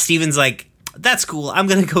 Steven's like, that's cool, I'm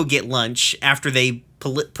gonna go get lunch after they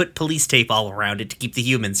put police tape all around it to keep the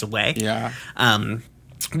humans away. Yeah.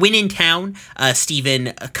 When in town,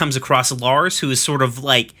 Steven comes across Lars, who is sort of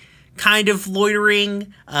like kind of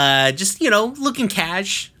loitering, just, looking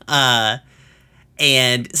cash.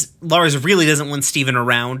 And Lars really doesn't want Steven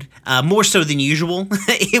around, more so than usual,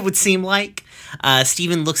 it would seem like.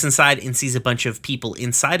 Steven looks inside and sees a bunch of people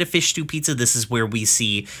inside a Fish Stew Pizza. This is where we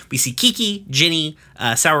see Kiki, Ginny,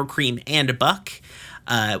 Sour Cream, and Buck.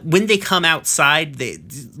 When they come outside,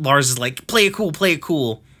 Lars is like, play it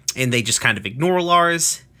cool. And they just kind of ignore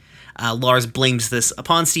Lars. Lars blames this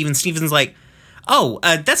upon Steven. Steven's like, oh,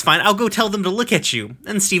 that's fine. I'll go tell them to look at you.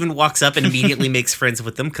 And Steven walks up and immediately makes friends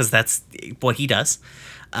with them because that's what he does.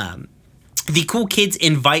 The cool kids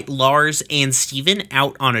invite Lars and Steven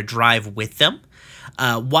out on a drive with them.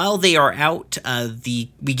 While they are out,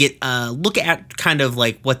 we get a look at kind of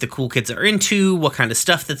like what the cool kids are into, what kind of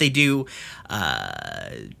stuff that they do.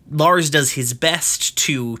 Lars does his best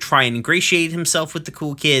to try and ingratiate himself with the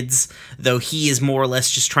cool kids, though he is more or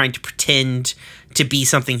less just trying to pretend to be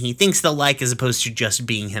something he thinks they'll like as opposed to just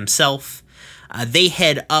being himself. They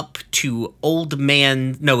head up to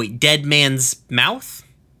Dead Man's Mouth?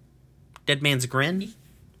 Dead Man's Grin?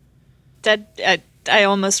 Dead I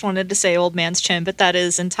almost wanted to say Old Man's Chin, but that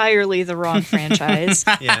is entirely the wrong franchise.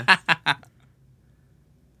 Yeah.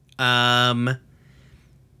 I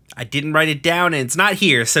didn't write it down, and it's not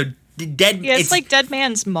here. So dead. Yeah, it's like Dead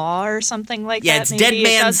Man's Maw or something like Yeah, that. it's Maybe Dead it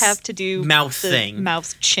Man's does have to do mouth with the thing.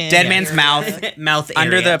 mouth chin. Dead Man's area. Mouth. mouth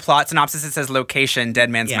Under area. the plot synopsis, it says location, Dead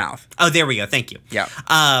Man's Yeah. Mouth. Oh, there we go. Thank you. Yeah.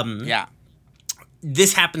 Yeah.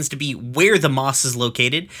 This happens to be where the moss is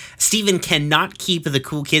located. Steven cannot keep the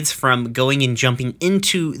cool kids from going and jumping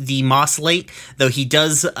into the moss lake, though he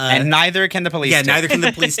does. And neither can the police. Yeah, do. neither can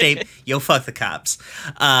the police tape. Yo, fuck the cops.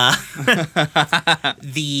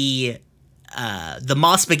 The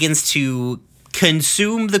moss begins to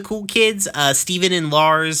consume the cool kids. Steven and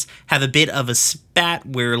Lars have a bit of a spat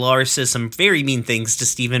where Lars says some very mean things to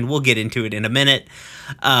Steven. We'll get into it in a minute.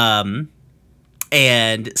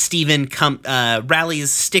 And Steven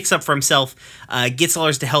rallies, sticks up for himself, gets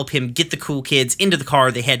Lars to help him get the cool kids into the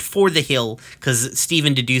car. They head for the hill because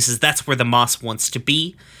Steven deduces that's where the moss wants to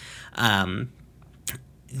be.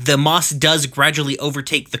 The moss does gradually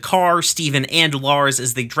overtake the car, Steven and Lars,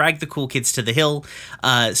 as they drag the cool kids to the hill.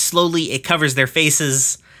 Slowly, it covers their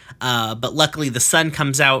faces, but luckily the sun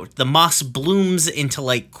comes out. The moss blooms into,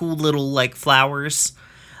 like, cool little, like, flowers,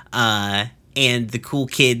 and the cool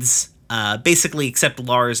kids basically accept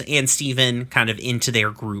Lars and Steven kind of into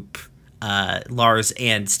their group. Lars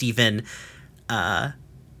and Steven...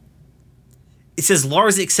 It says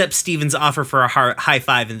Lars accepts Steven's offer for a high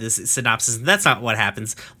five in this synopsis, and that's not what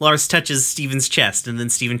happens. Lars touches Steven's chest, and then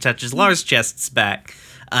Steven touches Lars' chest's back,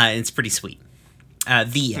 and it's pretty sweet.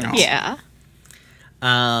 The end. Yeah.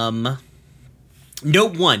 Note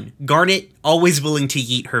 1. Garnet, always willing to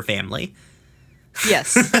yeet her family.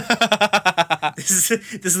 Yes. This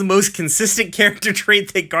is the most consistent character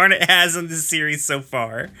trait that Garnet has in this series so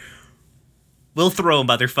far. We'll throw,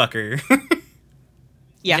 motherfucker.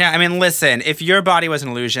 Yeah. Yeah, I mean, listen, if your body was an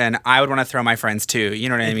illusion, I would want to throw my friends too. You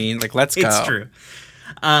know what I mean? Like, let's go. It's true.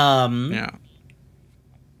 Yeah.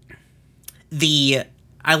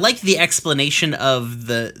 I like the explanation of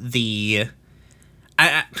the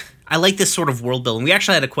I like this sort of world building. We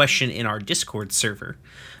actually had a question in our Discord server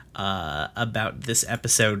about this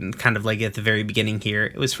episode, and kind of like at the very beginning here.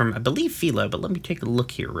 It was from, I believe, Philo, but let me take a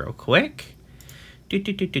look here real quick.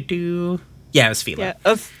 Yeah, it was Philo.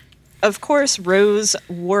 Yeah. Of course, Rose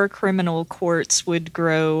war criminal courts would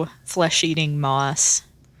grow flesh-eating moss.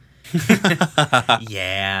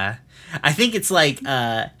 Yeah. I think it's like,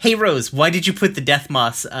 hey, Rose, why did you put the death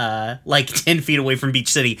moss, like 10 feet away from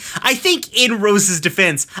Beach City? I think in Rose's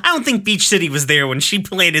defense, I don't think Beach City was there when she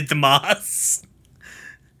planted the moss.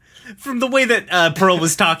 From the way that Pearl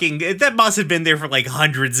was talking, that moss had been there for like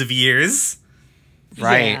hundreds of years.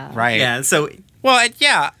 Right, Yeah. right. Yeah, so... Well,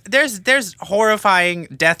 there's horrifying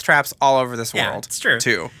death traps all over this Yeah, world. it's true.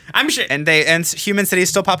 Too. I'm sure... And human cities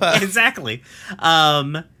still pop up. Exactly.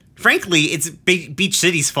 Frankly, it's Beach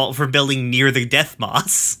City's fault for building near the death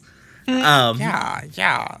moss.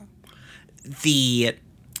 Yeah. But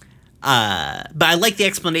I like the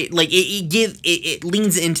explanation. Like it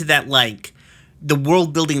leans into that, like, the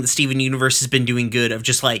world building that Steven Universe has been doing good of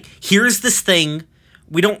just like, here's this thing.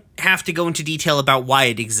 We don't have to go into detail about why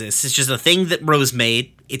it exists. It's just a thing that Rose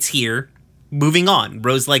made. It's here. Moving on.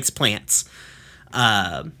 Rose likes plants.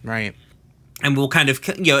 Right. And we'll kind of,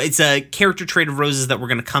 it's a character trait of Rose's that we're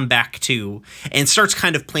going to come back to, and starts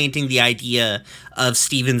kind of planting the idea of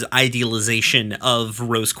Steven's idealization of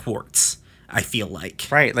Rose Quartz, I feel like.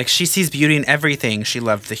 Right. Like, she sees beauty in everything. She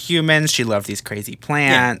loved the humans. She loved these crazy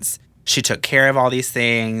plants. Yeah. She took care of all these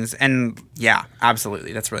things. And yeah,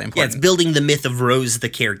 absolutely. That's really important. Yeah, it's building the myth of Rose the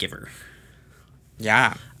caregiver.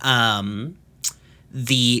 Yeah. My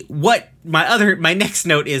next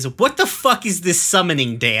note is, what the fuck is this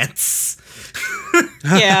summoning dance?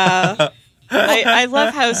 Yeah. I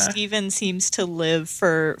love how Steven seems to live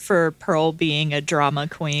for Pearl being a drama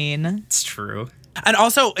queen. It's true. And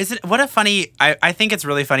also, I think it's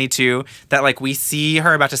really funny too that, like, we see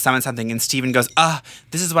her about to summon something and Steven goes,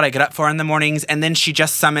 this is what I get up for in the mornings. And then she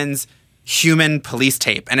just summons human police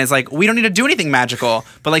tape and is like, we don't need to do anything magical.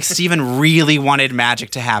 But, like, Steven really wanted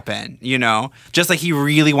magic to happen, you know? Just like he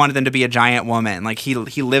really wanted them to be a giant woman. Like, he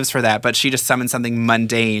lives for that, but she just summons something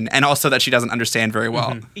mundane, and also that she doesn't understand very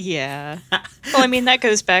well. Mm-hmm. Yeah. Well, I mean, that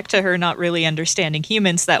goes back to her not really understanding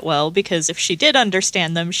humans that well, because if she did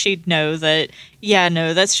understand them, she'd know that, yeah,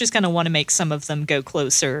 no, that's just going to want to make some of them go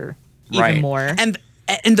closer even more.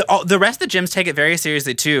 And the rest of the gyms take it very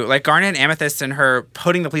seriously too. Like Garnet and Amethyst and her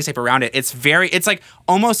putting the police tape around it. It's like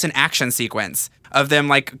almost an action sequence of them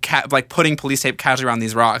like putting police tape casually around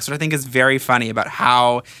these rocks, which I think is very funny about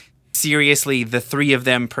how seriously the three of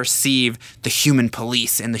them perceive the human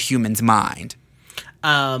police in the human's mind.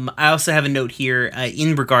 I also have a note here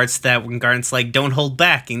in regards to that when Garnet's like, don't hold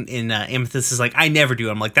back. And Amethyst is like, I never do.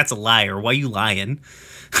 I'm like, that's a liar. Why you lying?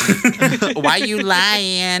 Why you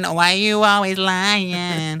lying? Why you always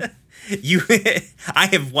lying? I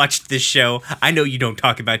have watched this show. I know you don't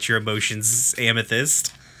talk about your emotions,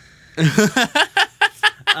 Amethyst.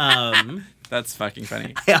 That's fucking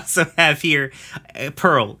funny. I also have here,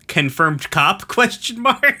 Pearl, confirmed cop, question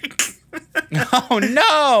mark.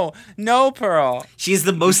 Oh, no, Pearl. She's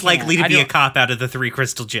the most likely to I be a don't- cop out of the 3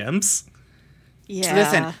 crystal gems. Yeah.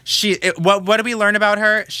 Listen, what did we learn about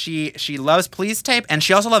her? She loves police tape, and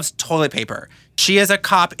she also loves toilet paper. She is a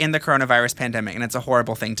cop in the coronavirus pandemic, and it's a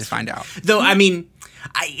horrible thing to find out. Though, I mean,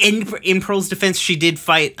 in Pearl's defense, she did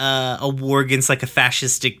fight a war against like a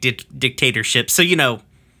fascistic dictatorship. So, you know,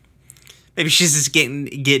 maybe she's just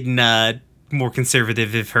getting more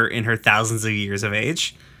conservative in her thousands of years of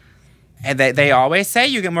age. And they always say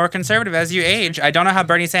you get more conservative as you age. I don't know how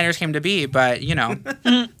Bernie Sanders came to be, but, you know.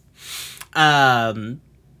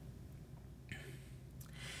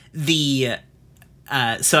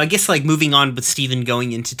 So I guess like moving on with Steven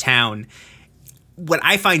going into town, what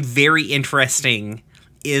I find very interesting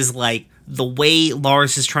is like the way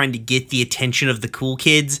Lars is trying to get the attention of the cool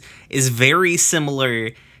kids is very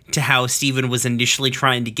similar to how Steven was initially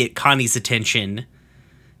trying to get Connie's attention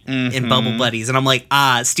in Bubble Buddies. And I'm like,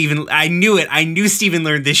 Steven, I knew it. I knew Steven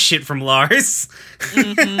learned this shit from Lars.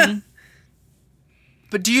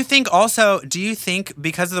 But do you think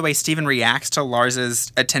because of the way Steven reacts to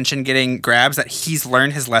Lars's attention getting grabs that he's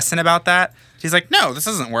learned his lesson about that? He's like, no, this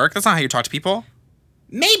doesn't work. That's not how you talk to people.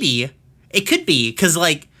 Maybe. It could be, because,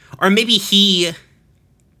 like, or maybe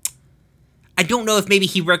I don't know if maybe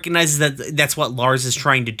he recognizes that that's what Lars is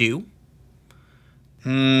trying to do.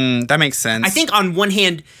 That makes sense. I think on one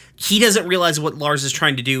hand, he doesn't realize what Lars is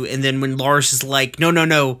trying to do, and then when Lars is like,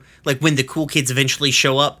 no, like when the cool kids eventually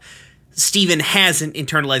show up, Steven hasn't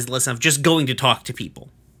internalized the lesson of just going to talk to people.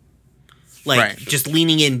 Like, Right. just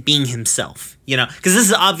leaning in, being himself, you know? Because this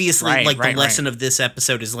is obviously, Right, like, the right, lesson of this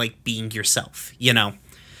episode is, like, being yourself, you know?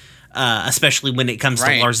 Especially when it comes to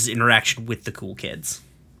Right. Lars's interaction with the cool kids.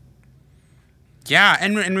 Yeah,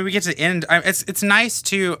 and when we get to the end, it's nice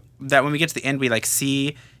too that when we get to the end, we like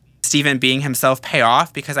see Steven being himself pay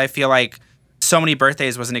off, because I feel like so many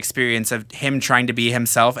birthdays was an experience of him trying to be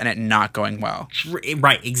himself and it not going well.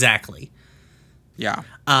 Right, exactly. Yeah.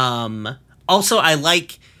 Also, I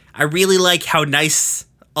really like how nice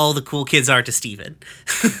all the cool kids are to Steven.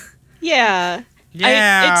 Yeah.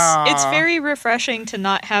 Yeah. It's very refreshing to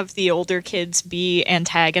not have the older kids be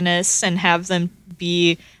antagonists and have them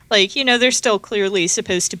be like, you know, they're still clearly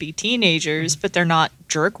supposed to be teenagers, but they're not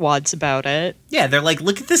jerkwads about it. Yeah, they're like,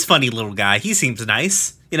 look at this funny little guy. He seems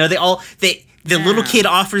nice. You know, the little kid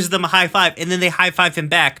offers them a high five, and then they high five him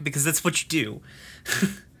back because that's what you do.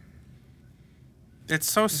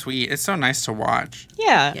 It's so sweet. It's so nice to watch.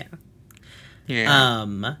 Yeah. Yeah.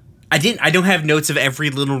 Yeah. I don't have notes of every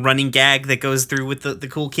little running gag that goes through with the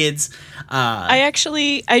cool kids. I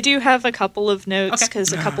do have a couple of notes Okay.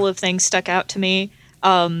 because a couple of things stuck out to me.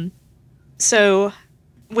 So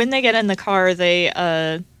when they get in the car, they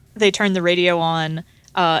turn the radio on,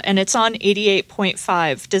 and it's on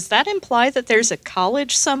 88.5. Does that imply that there's a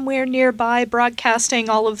college somewhere nearby broadcasting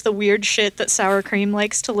all of the weird shit that Sour Cream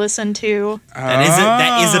likes to listen to?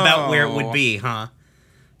 That is about where it would be, huh?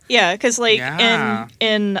 Yeah, because like Yeah.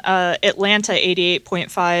 in Atlanta,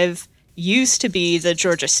 88.5 used to be the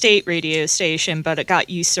Georgia State radio station, but it got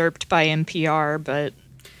usurped by NPR. But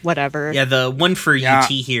whatever. Yeah, the one for Yeah.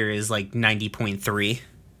 UT here is like 90.3.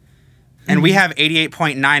 And we have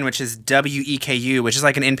 88.9, which is WEKU, which is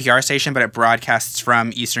like an NPR station, but it broadcasts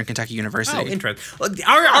from Eastern Kentucky University. Oh, interesting. Well,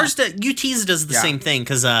 ours, UT's does the Yeah. same thing,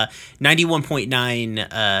 because 91.9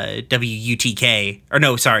 WUTK, or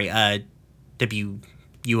no, sorry,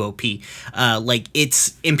 WUOP, like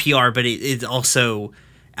it's NPR, but it's also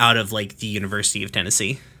out of like the University of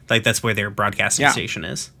Tennessee. Like that's where their broadcasting Yeah. station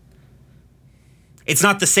is. It's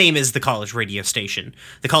not the same as the college radio station.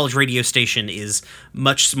 The college radio station is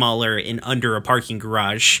much smaller and under a parking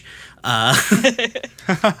garage.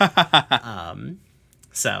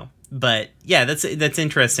 So, but yeah, that's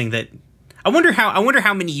interesting. That I wonder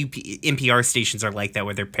how many NPR stations are like that,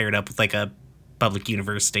 where they're paired up with like a public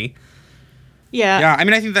university. Yeah. Yeah, I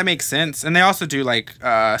mean, I think that makes sense. And they also do like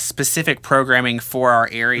specific programming for our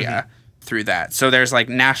area through that. So there's like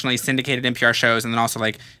nationally syndicated NPR shows, and then also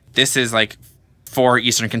like this is like for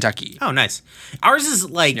Eastern Kentucky. Oh, nice. Ours is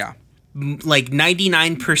like Yeah. like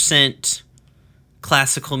 99%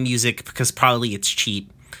 classical music, because probably it's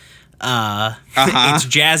cheap. It's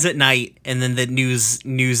jazz at night, and then the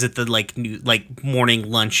news at the like morning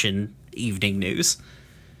lunch and evening news.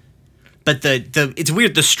 But the it's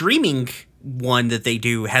weird. The streaming one that they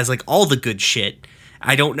do has like all the good shit.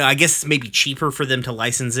 I don't know. I guess it's maybe cheaper for them to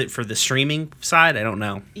license it for the streaming side. I don't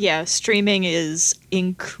know. Yeah, streaming is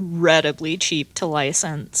incredibly cheap to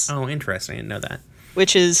license. Oh, interesting. I didn't know that.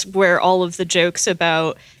 Which is where all of the jokes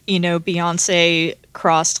about, Beyonce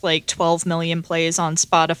crossed like 12 million plays on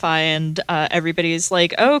Spotify, and everybody's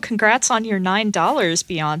like, oh, congrats on your $9,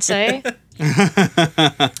 Beyonce.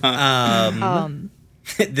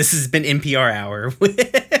 This has been NPR Hour with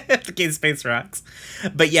the Gay Space Rocks.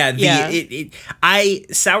 But yeah,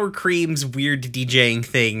 Sour Cream's weird DJing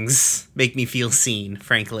things make me feel seen,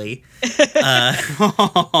 frankly.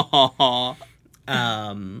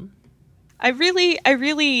 I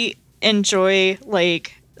really enjoy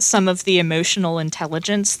like some of the emotional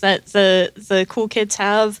intelligence that the cool kids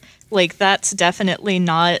have. Like, that's definitely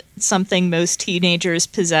not something most teenagers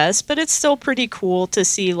possess, but it's still pretty cool to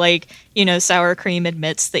see, like, Sour Cream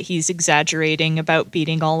admits that he's exaggerating about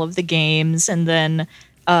beating all of the games, and then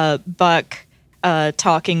Buck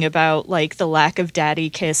talking about, like, the lack of daddy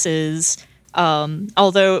kisses.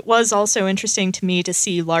 Although it was also interesting to me to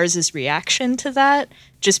see Lars's reaction to that,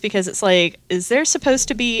 just because it's like,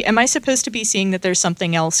 am I supposed to be seeing that there's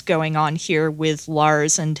something else going on here with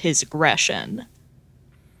Lars and his aggression?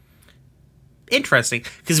 Interesting,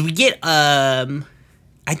 because we get is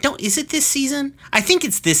it this season? I think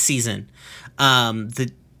it's this season.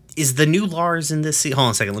 Is the new Lars in this season? Hold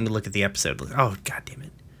on a second, let me look at the episode. Oh, god damn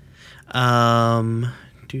it.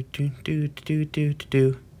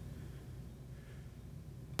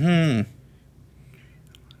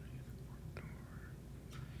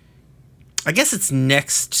 I guess it's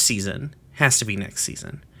next season. Has to be next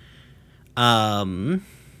season.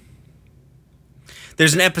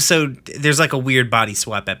 There's an episode, there's like a weird body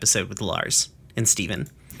swap episode with Lars and Steven.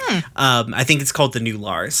 I think it's called The New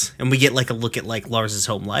Lars, and we get like a look at like Lars's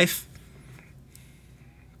home life.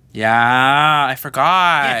 Yeah, I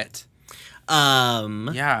forgot.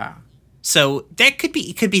 Yeah. So that could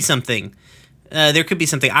be something. There could be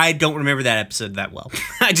something. I don't remember that episode that well.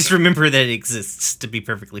 I just remember that it exists, to be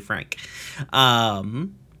perfectly frank.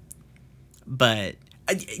 But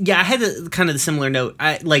yeah, I had a kind of a similar note.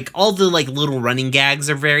 I like all the like little running gags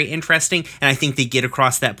are very interesting, and I think they get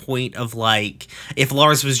across that point of like, if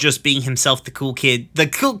Lars was just being himself, the cool kid, the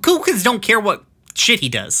cool kids don't care what shit he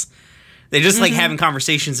does. They just like having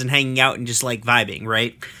conversations and hanging out and just like vibing,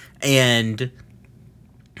 right? And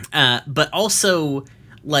but also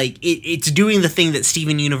like it's doing the thing that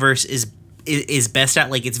Steven Universe is best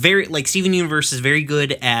at. Like, it's very like Steven Universe is very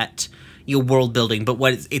good at world building, but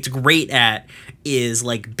what it's great at is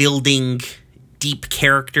like building deep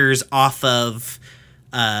characters off of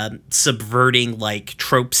subverting like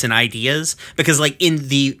tropes and ideas, because like in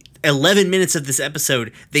the 11 minutes of this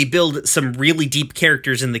episode they build some really deep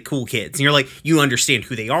characters in the cool kids, and you're like, you understand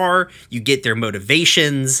who they are, you get their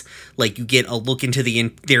motivations, like you get a look into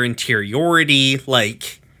their interiority,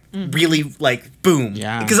 like really like boom.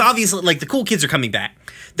 Yeah, because obviously like the cool kids are coming back.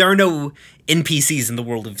 There are no NPCs in the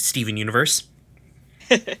world of Steven Universe.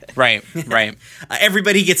 Right.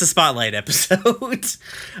 Everybody gets a spotlight episode.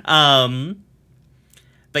 But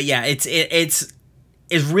yeah, it's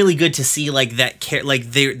really good to see like that like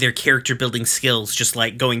their character building skills just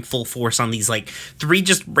like going full force on these like three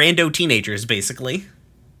just rando teenagers basically.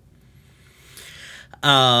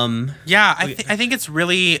 Yeah, I think it's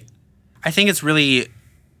really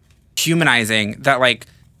humanizing that like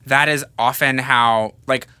that is often how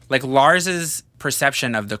like Lars's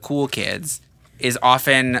perception of the cool kids is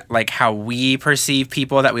often like how we perceive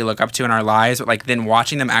people that we look up to in our lives, but like then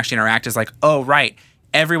watching them actually interact is like, oh right,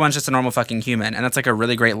 everyone's just a normal fucking human. And that's like a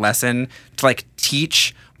really great lesson to like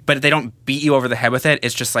teach, but they don't beat you over the head with it.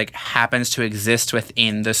 It's just like happens to exist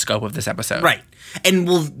within the scope of this episode. Right. And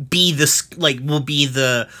will be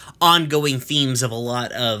the ongoing themes of a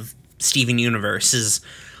lot of Steven Universe is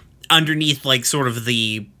underneath like sort of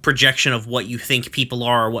the projection of what you think people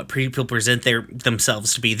are, or what people present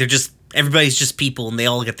themselves to be. They're just, everybody's just people, and they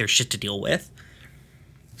all get their shit to deal with.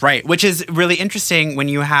 Right, which is really interesting when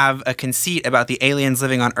you have a conceit about the aliens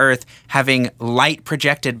living on Earth having light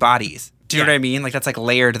projected bodies. Do you know what I mean? Like that's like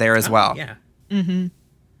layered there as well. Yeah. Mm-hmm.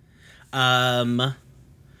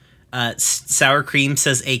 Sour Cream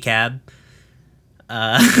says ACAB.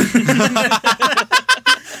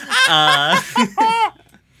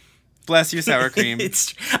 Bless you, Sour Cream.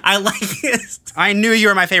 I like it. I knew you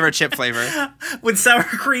were my favorite chip flavor. When Sour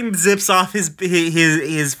Cream zips off his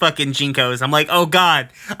fucking Jinkos, I'm like, oh god,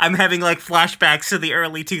 I'm having like flashbacks to the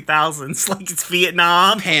early 2000s, like it's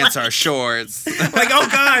Vietnam. Pants are shorts. Like, oh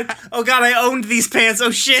god, I owned these pants.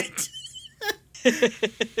 Oh shit.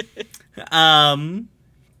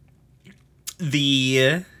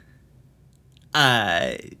 The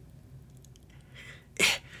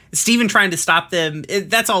Steven trying to stop them,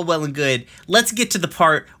 that's all well and good. Let's get to the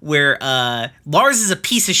part where Lars is a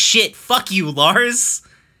piece of shit. Fuck you, Lars.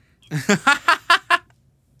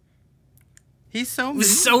 He's so It mean.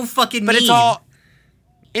 was so fucking But mean.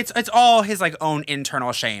 it's all his like own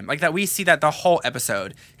internal shame. Like that we see that the whole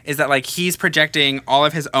episode is that like he's projecting all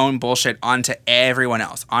of his own bullshit onto everyone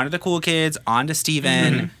else, onto the cool kids, onto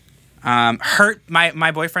Steven. Hurt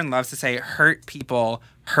my boyfriend loves to say hurt people.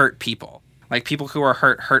 Like people who are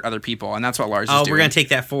hurt other people, and that's what Lars is doing. We're gonna take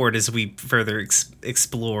that forward as we further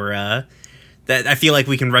explore that. I feel like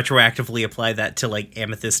we can retroactively apply that to like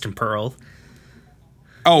Amethyst and Pearl.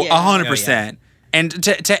 Oh, Yeah. 100%. And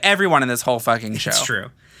to everyone in this whole fucking show. It's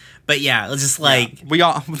true. But yeah, it's just like We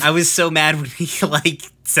all I was so mad when he like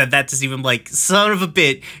said that to Steven, like, son of a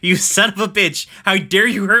bitch, you son of a bitch, how dare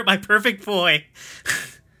you hurt my perfect boy.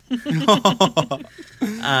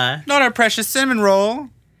 not our precious cinnamon roll.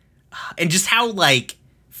 And just how like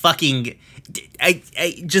fucking I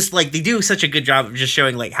just like they do such a good job of just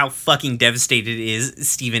showing like how fucking devastated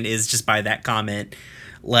Steven is just by that comment.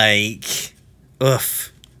 Like, ugh,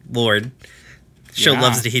 Lord. Show Yeah.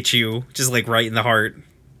 loves to hit you just like right in the heart.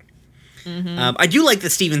 I do like that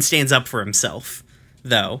Steven stands up for himself,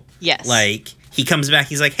 though. Yes. Like, he comes back,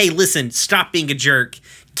 he's like, hey, listen, stop being a jerk.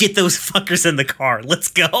 Get those fuckers in the car. Let's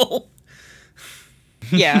go.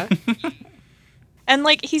 Yeah. And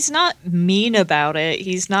like he's not mean about it.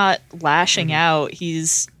 He's not lashing out.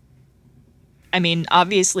 I mean,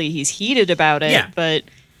 obviously he's heated about it, Yeah. but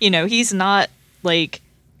you know, he's not like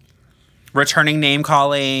Returning name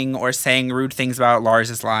calling or saying rude things about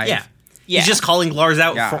Lars's life. Yeah. Yeah. He's just calling Lars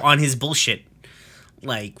out Yeah. on his bullshit.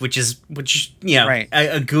 Like, which you know, Right.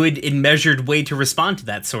 a good and measured way to respond to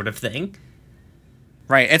that sort of thing.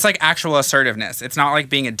 Right. It's like actual assertiveness. It's not like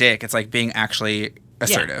being a dick. It's like being actually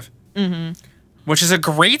assertive. Mm-hmm. Which is a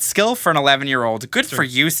great skill for an 11-year-old. Good for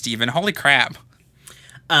you, Steven. Holy crap.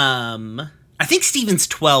 I think Steven's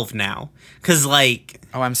 12 now. Because, like,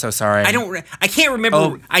 Oh, I'm so sorry. I can't remember.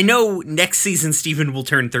 Oh. I know next season Steven will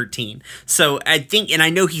turn 13. So I think, and I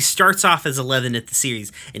know he starts off as 11 at the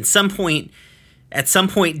series. At some point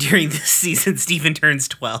during this season, Steven turns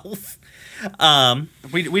 12.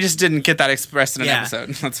 We just didn't get that expressed in an Yeah. episode.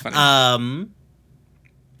 That's funny.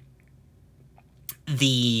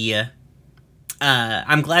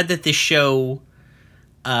 I'm glad that this show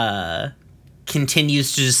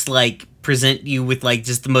continues to just like present you with like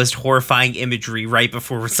just the most horrifying imagery right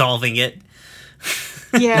before resolving it.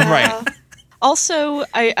 yeah. Right. Also,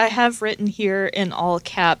 I have written here in all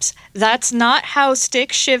caps, that's not how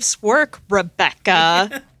stick shifts work,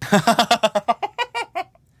 Rebecca.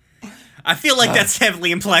 I feel like that's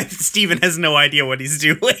heavily implied that Steven has no idea what he's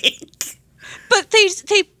doing. But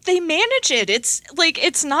they manage it. It's like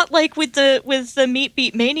it's not like with the Meat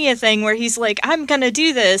Beat Mania thing where he's like, I'm gonna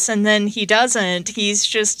do this, and then he doesn't. He's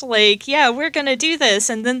just like, yeah, we're gonna do this,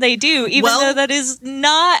 and then they do, even though that is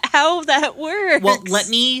not how that works. Well, let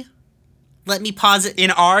me posit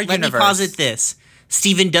In our let universe. me posit this.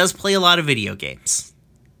 Steven does play a lot of video games.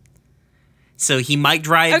 So he might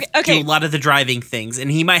drive Okay. do a lot of the driving things, and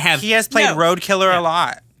he might have He has played No. Road Killer a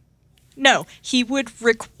lot. No, he would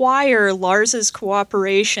require Lars's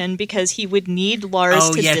cooperation because he would need Lars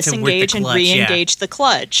Oh, to yeah, to work the disengage and clutch, yeah. re-engage the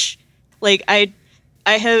clutch. Like I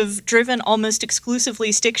have driven almost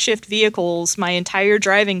exclusively stick shift vehicles my entire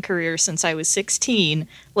driving career since I was 16.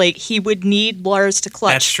 Like he would need Lars to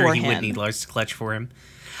clutch That's true. for He him. would need Lars to clutch for him.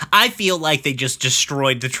 I feel like they just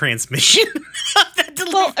destroyed the transmission. of that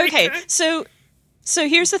Well, delivery okay, truck. so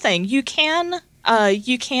here's the thing. You can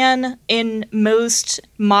in most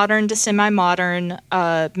modern to semi-modern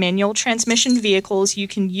manual transmission vehicles, you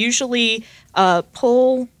can usually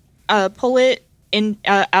pull it in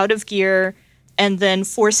out of gear and then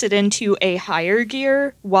force it into a higher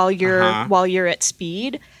gear while you're at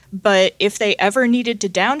speed. But if they ever needed to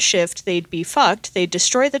downshift, they'd be fucked. They'd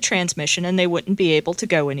destroy the transmission and they wouldn't be able to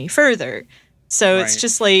go any further. So it's Right.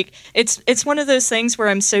 just like it's one of those things where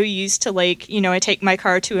I'm so used to like, you know, I take my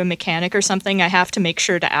car to a mechanic or something, I have to make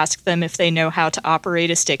sure to ask them if they know how to operate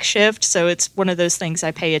a stick shift. So it's one of those things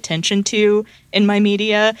I pay attention to in my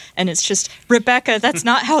media, and it's just, Rebecca, that's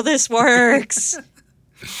not how this works.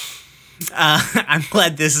 I'm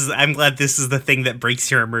glad this is the thing that breaks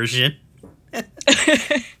your immersion.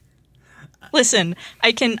 Listen,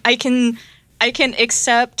 I can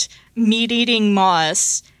accept meat eating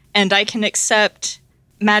moss, and I can accept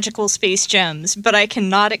magical space gems, but I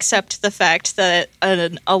cannot accept the fact that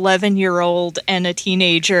an 11-year-old and a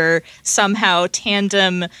teenager somehow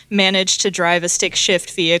tandem managed to drive a stick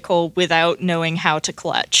shift vehicle without knowing how to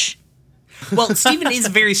clutch. Well, Steven is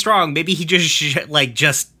very strong. Maybe he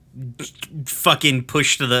just fucking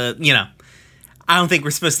pushed the, I don't think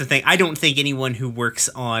we're supposed to think. I don't think anyone who works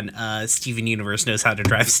on Steven Universe knows how to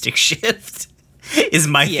drive stick shift, is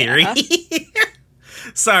my theory.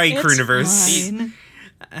 Sorry, Crooniverse.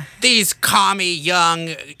 These commie young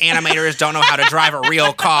animators don't know how to drive a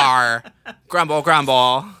real car. Grumble,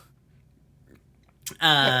 grumble.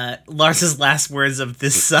 Lars's last words of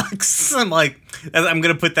 "this sucks." I'm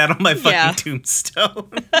gonna put that on my fucking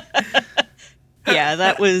tombstone. Yeah,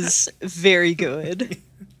 that was very good.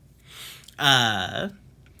 Yeah,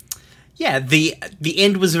 the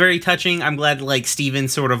end was very touching. I'm glad Steven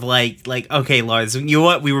sort of like okay, Lars, you know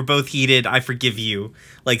what? We were both heated. I forgive you.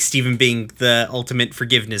 Steven being the ultimate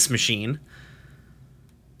forgiveness machine.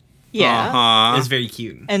 Yeah. It was very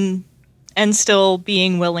cute. And still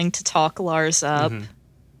being willing to talk Lars up. Mm-hmm.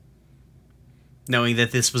 Knowing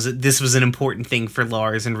that this was an important thing for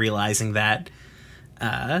Lars and realizing that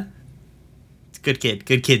good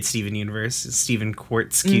kid, Steven Universe. Steven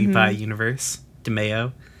Quartz, Cutie Pie Universe.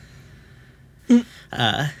 DeMeo.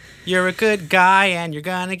 You're a good guy and you're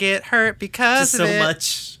gonna get hurt because of it.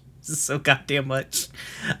 Much. Just so goddamn much.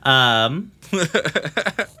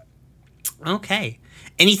 Okay.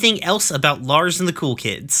 Anything else about Lars and the Cool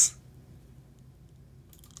Kids?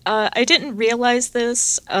 I didn't realize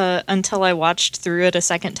this until I watched through it a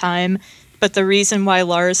second time, but the reason why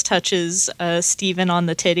Lars touches Steven on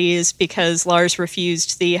the titty is because Lars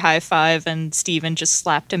refused the high five and Steven just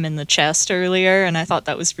slapped him in the chest earlier, and I thought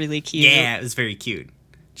that was really cute. Yeah, it was very cute.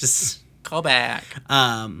 Just call back.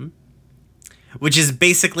 Which is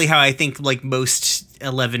basically how I think most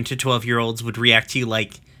 11 to 12-year-olds would react to you,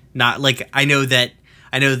 not I know that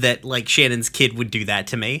Shannon's kid would do that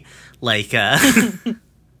to me.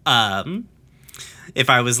 If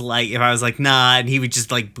I was like, nah, and he would just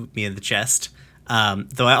boot me in the chest.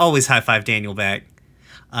 Though I always high five Daniel back.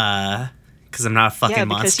 Because I'm not a fucking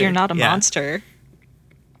monster. Yeah, because you're not a monster.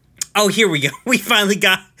 Oh, here we go. We finally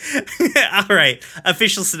got... All right.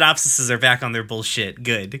 Official synopsises are back on their bullshit.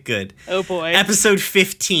 Good. Oh, boy. Episode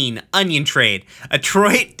 15, Onion Trade. A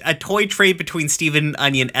toy trade between Steven and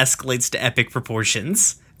Onion escalates to epic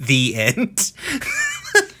proportions. The end.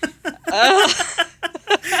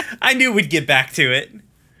 I knew we'd get back to it.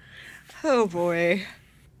 Oh, boy.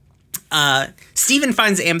 Steven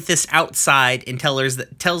finds Amethyst outside and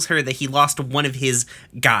tells her that he lost one of his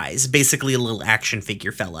guys, basically a little action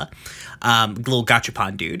figure fella, little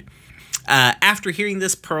gachapon dude. After hearing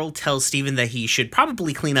this, Pearl tells Steven that he should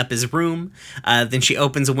probably clean up his room. Then she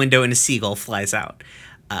opens a window and a seagull flies out.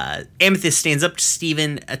 Amethyst stands up to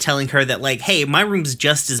Steven, telling her that, hey, my room's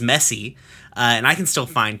just as messy, and I can still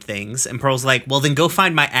find things. And Pearl's like, well, then go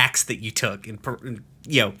find my axe that you took. And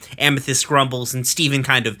Amethyst grumbles, and Steven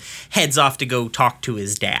kind of heads off to go talk to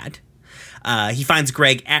his dad. He finds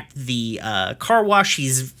Greg at the car wash.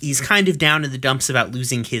 He's kind of down in the dumps about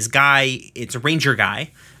losing his guy. It's a Ranger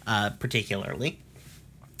guy, particularly,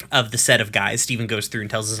 of the set of guys. Steven goes through and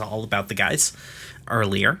tells us all about the guys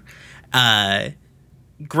earlier.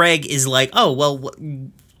 Greg is like, oh, well,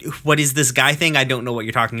 what is this guy thing? I don't know what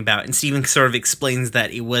you're talking about. And Steven sort of explains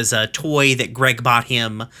that it was a toy that Greg bought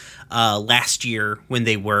him last year when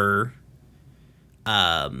they were...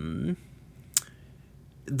 last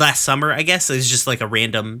summer, I guess. It was just a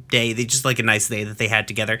random day. They just a nice day that they had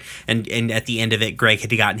together. And at the end of it, Greg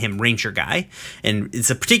had gotten him Ranger Guy. And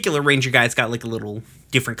it's a particular Ranger Guy. It's got a little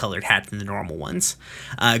different colored hat than the normal ones.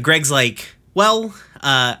 Greg's like, well,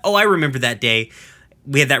 I remember that day.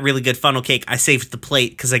 We had that really good funnel cake. I saved the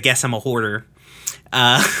plate because I guess I'm a hoarder.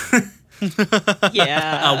 Yeah.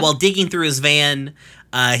 While digging through his van,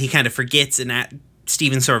 he kind of forgets, and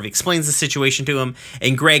Steven sort of explains the situation to him.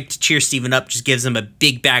 And Greg, to cheer Steven up, just gives him a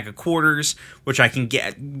big bag of quarters, which I can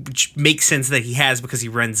get, which makes sense that he has because he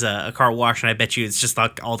runs a car wash, and I bet you it's just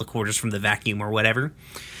all the quarters from the vacuum or whatever.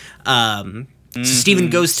 So Steven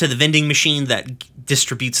goes to the vending machine that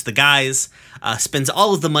distributes the guys, spends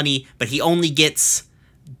all of the money, but he only gets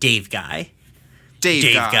Dave Guy.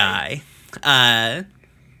 Dave Guy.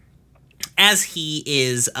 As he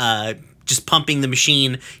is just pumping the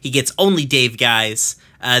machine, he gets only Dave Guys.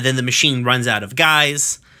 Then the machine runs out of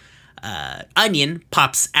guys. Onion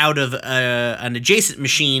pops out of an adjacent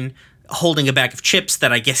machine holding a bag of chips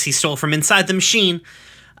that I guess he stole from inside the machine.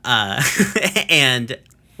 And...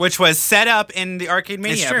 Which was set up in the Arcade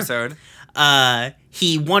Mania episode.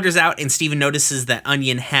 He wanders out, and Steven notices that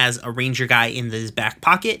Onion has a ranger guy in his back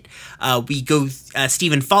pocket.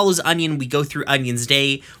 Steven follows Onion. We go through Onion's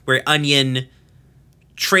day, where Onion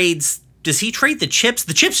trades. Does he trade the chips?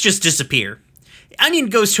 The chips just disappear. Onion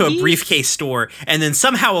goes to a briefcase store and then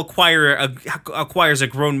somehow acquires a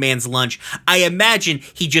grown man's lunch. I imagine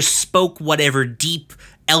he just spoke whatever deep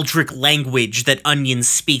eldritch language that Onion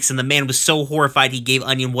speaks, and the man was so horrified he gave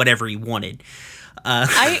Onion whatever he wanted.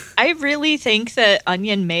 I really think that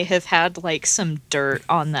Onion may have had like some dirt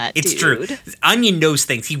on that It's dude. true. Onion knows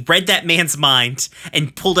things. He read that man's mind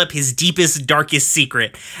and pulled up his deepest, darkest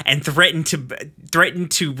secret and threatened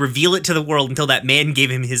to reveal it to the world until that man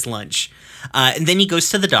gave him his lunch. And then he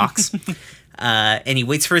goes to the docks. And he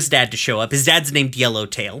waits for his dad to show up. His dad's named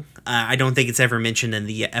Yellowtail. I don't think it's ever mentioned in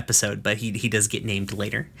the episode, but he does get named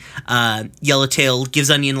later. Yellowtail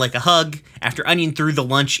gives Onion like a hug after Onion threw the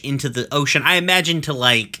lunch into the ocean. I imagine to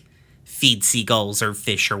like feed seagulls or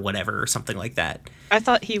fish or whatever or something like that. I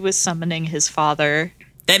thought he was summoning his father.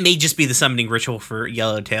 That may just be the summoning ritual for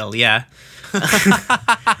Yellowtail, yeah.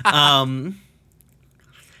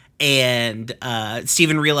 And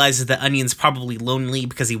Steven realizes that Onion's probably lonely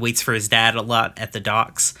because he waits for his dad a lot at the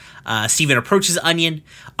docks. Steven approaches Onion,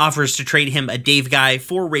 offers to trade him a Dave guy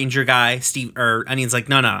for Ranger guy. Onion's like,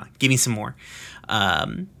 no, give me some more.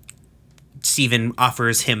 Steven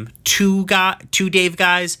offers him two Dave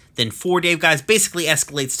guys, then 4 Dave guys. Basically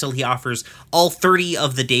escalates till he offers all 30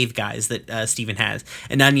 of the Dave guys that Steven has.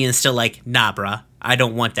 And Onion is still like, nah, bruh, I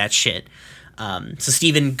don't want that shit. So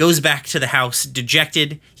Steven goes back to the house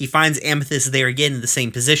dejected. He finds Amethyst there again in the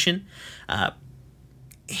same position.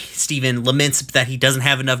 Steven laments that he doesn't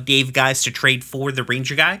have enough Dave guys to trade for the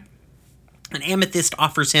Ranger guy. And Amethyst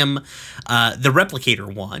offers him the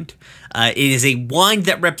Replicator Wand. It is a wand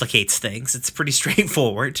that replicates things. It's pretty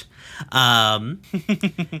straightforward. Amethyst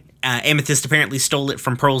apparently stole it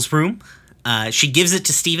from Pearl's room. She gives it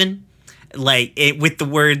to Steven, with the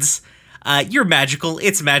words, you're magical,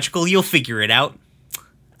 it's magical, you'll figure it out.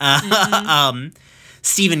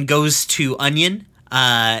 Steven goes to Onion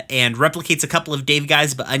and replicates a couple of Dave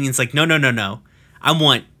guys, but Onion's like, no. I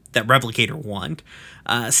want that Replicator Wand.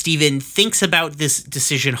 Steven thinks about this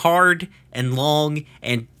decision hard and long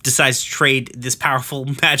and decides to trade this powerful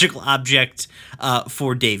magical object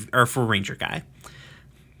for Ranger guy.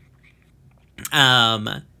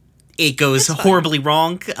 It goes horribly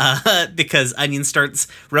wrong because Onion starts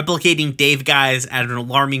replicating Dave guys at an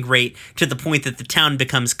alarming rate to the point that the town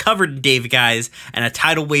becomes covered in Dave guys and a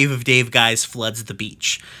tidal wave of Dave guys floods the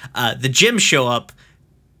beach. The Gems show up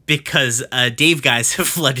because Dave guys have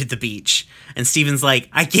flooded the beach. And Steven's like,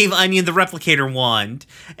 I gave Onion the Replicator Wand.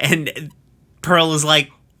 And Pearl is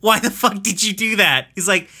like, why the fuck did you do that? He's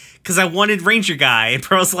like, because I wanted Ranger guy. And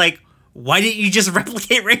Pearl's like, why didn't you just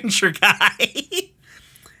replicate Ranger guy?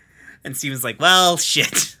 And Steven's like, well,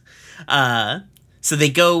 shit. So they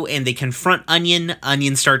go and they confront Onion.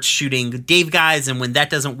 Onion starts shooting Dave guys, and when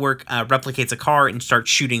that doesn't work, replicates a car and starts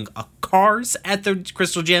shooting cars at the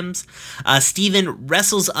Crystal Gems. Steven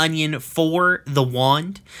wrestles Onion for the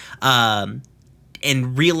wand, and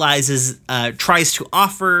tries to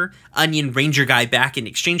offer Onion Ranger guy back in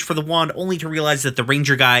exchange for the wand, only to realize that the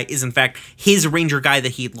Ranger guy is in fact his Ranger guy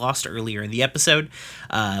that he had lost earlier in the episode.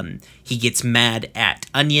 He gets mad at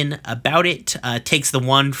Onion about it, takes the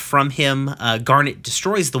wand from him. Garnet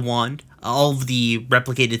destroys the wand. All of the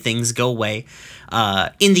replicated things go away.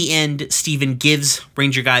 In the end, Steven gives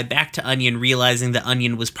Ranger guy back to Onion, realizing that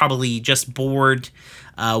Onion was probably just bored,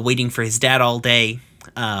 waiting for his dad all day.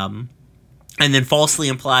 And then falsely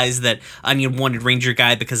implies that Onion wanted Ranger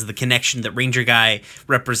Guy because of the connection that Ranger Guy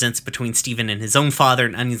represents between Steven and his own father.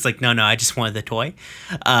 And Onion's like, no, I just wanted the toy.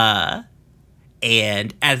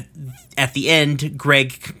 And at the end,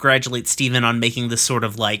 Greg congratulates Steven on making this sort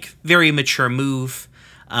of like very mature move.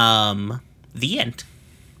 The end.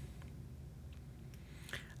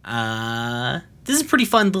 This is a pretty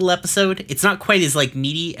fun little episode. It's not quite as like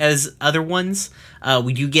meaty as other ones.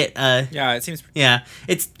 We do get yeah, it seems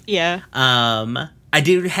it's Yeah. I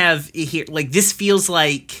do have here like this feels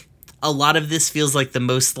like a lot of this feels like the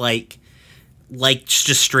most like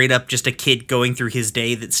just straight up just a kid going through his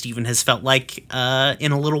day that Steven has felt like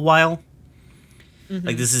in a little while. Mm-hmm.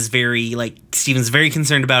 Like this is very like Steven's very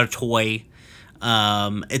concerned about a toy.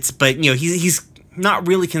 But you know he's not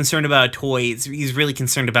really concerned about a toy. He's really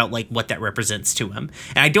concerned about like what that represents to him.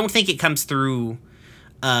 And I don't think it comes through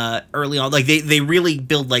early on. Like they really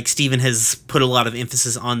build like Steven has put a lot of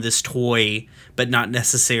emphasis on this toy, but not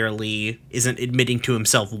necessarily isn't admitting to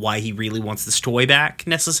himself why he really wants this toy back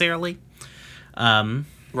necessarily.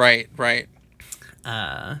 right.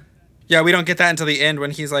 Yeah, Yeah, we don't get that until the end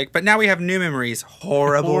when he's like, but now we have new memories.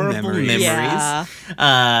 Horrible memories. Yeah.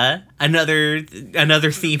 Another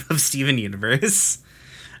theme of Steven Universe.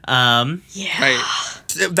 Yeah. Right.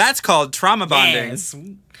 That's called trauma bonding. Yes.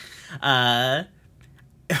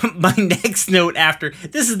 My next note after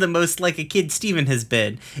this is the most like a kid Steven has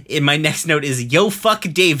been. My next note is yo fuck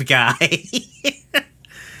Dave guy.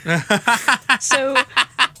 So,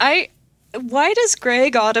 why does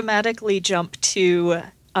Greg automatically jump to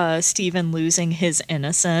Stephen losing his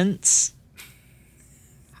innocence?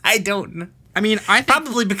 I don't know. I mean, I think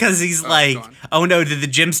Probably because he's like, go on. oh no, did the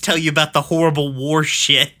gyms tell you about the horrible war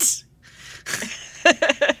shit?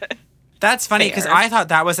 that's funny because Fair. I thought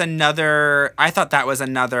that was another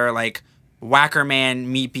like Wackerman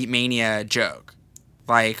Meat Beat Mania joke.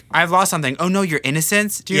 Like, I've lost something. Oh no, your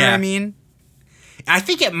innocence? Do you know what Yeah. I mean? I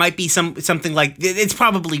think it might be something like it's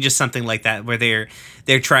probably just something like that where they're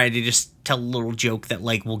trying to just tell a little joke that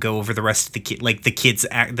like will go over the rest of the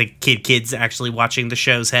kids actually watching the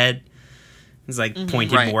show's head. It's like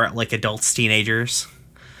pointed Right. more at like adults, teenagers.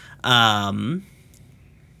 I'm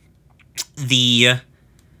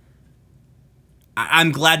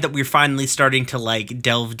glad that we're finally starting to like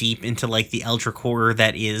delve deep into like the eldritch horror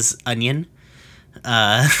that is Onion.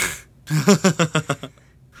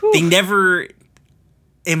 They never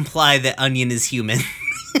imply that Onion is human.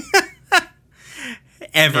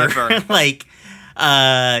 Ever. Never. Like,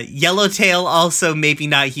 Yellowtail also maybe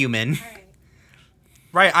not human.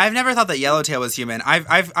 Right. I've never thought that Yellowtail was human.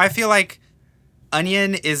 I feel like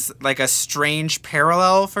Onion is like a strange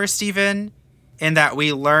parallel for Steven in that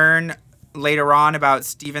we learn later on about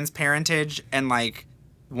Steven's parentage and like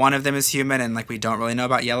one of them is human and like we don't really know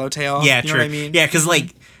about Yellowtail. Yeah, you true. know what I mean? Yeah, because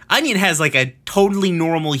like Onion has like a totally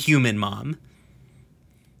normal human mom.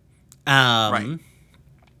 Right.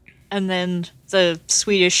 And then the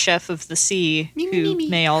Swedish chef of the sea, who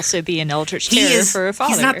may also be an eldritch terror for a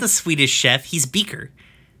father. He's not the Swedish chef. He's Beaker.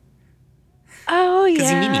 Oh, Because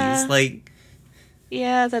he yeah. memes. Like,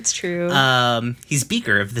 Yeah, that's true. he's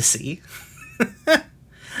Beaker of the sea.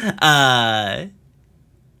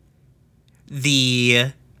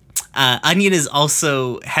 The Onion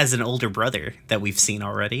has an older brother that we've seen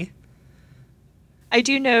already. I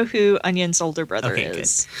do know who Onion's older brother Okay,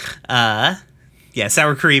 is. Yeah,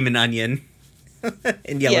 sour cream and onion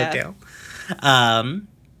in Yellowtail.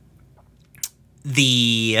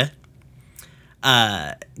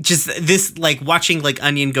 Just this like watching like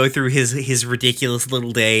Onion go through his ridiculous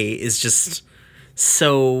little day is just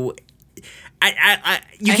so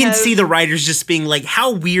you can see the writers just being like,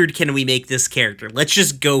 how weird can we make this character? Let's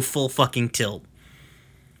just go full fucking tilt.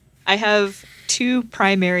 I have two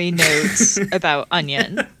primary notes about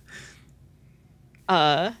Onion.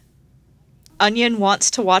 Onion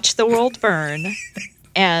wants to watch the world burn,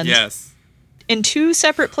 and Yes. in two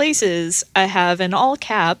separate places, I have in all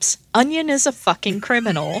caps, Onion is a fucking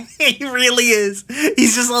criminal. He really is.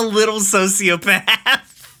 He's just a little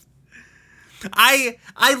sociopath. I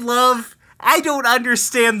don't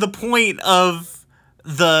understand the point of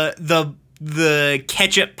the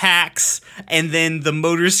ketchup packs and then the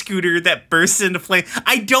motor scooter that bursts into flame.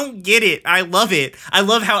 I don't get it. I love it. I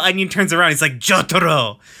love how Onion turns around. He's like,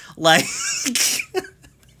 Jotaro. Like,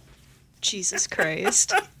 Jesus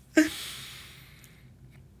Christ.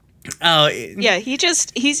 oh, Yeah,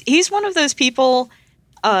 he's one of those people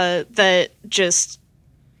that just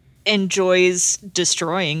enjoys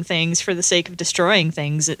destroying things for the sake of destroying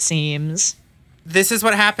things, it seems. This is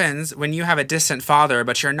what happens when you have a distant father,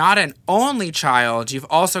 but you're not an only child. You've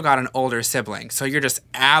also got an older sibling. So you're just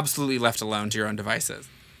absolutely left alone to your own devices.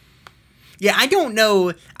 yeah, I don't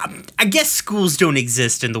know. I guess schools don't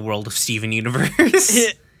exist in the world of Steven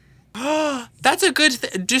Universe. That's a good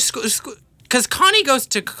thing. Just because Connie goes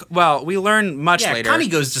to, well, we learn much Yeah, later Connie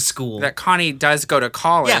goes to school. that Connie does go to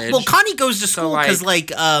college. Yeah, well, Connie goes to school because,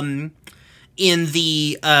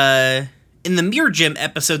 in the Mirror Gym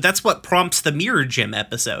episode, that's what prompts the Mirror Gym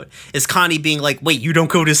episode, is Connie being like, wait, you don't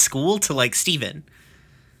go to school? To, like, Steven.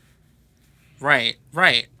 Right.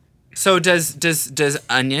 So does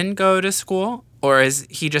Onion go to school, or is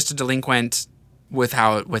he just a delinquent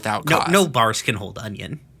without cause? No bars can hold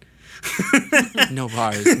Onion. No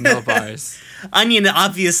bars. Onion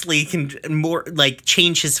obviously can more, like,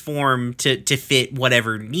 change his form to fit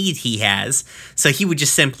whatever need he has, so he'll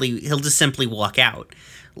just simply walk out.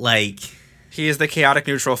 Like... He is the chaotic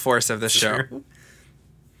neutral force of this show. Sure.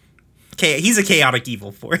 He's a chaotic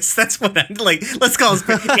evil force. That's what I'm like. Let's call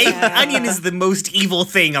him. Onion is the most evil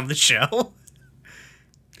thing on the show.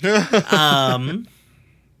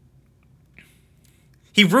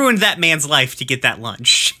 He ruined that man's life to get that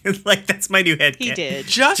lunch. Like, that's my new headcanon. He did.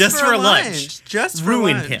 Just for for lunch. lunch. Just for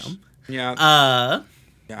Ruined lunch. him. Yeah.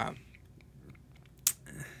 Yeah.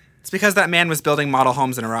 It's because that man was building model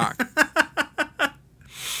homes in Iraq.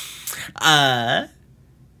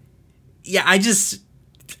 Yeah,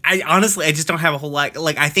 I honestly, I just don't have a whole lot.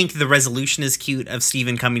 Like, I think the resolution is cute of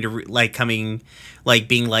Steven coming to,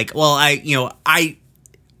 being like, well,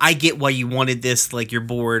 I get why you wanted this, like, you're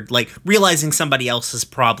bored, like, realizing somebody else's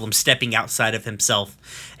problem, stepping outside of himself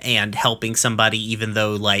and helping somebody, even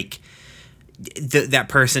though, like, that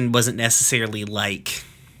person wasn't necessarily, like,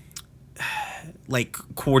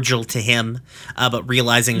 cordial to him, but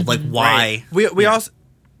realizing, like, why. Right.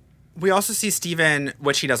 We also see Steven,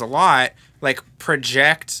 which he does a lot, like,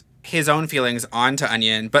 project his own feelings onto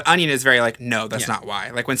Onion, but Onion is very like, no, that's not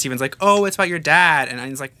why. Like, when Steven's like, oh, it's about your dad, and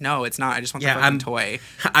Onion's like, no, it's not, I just want the fucking toy.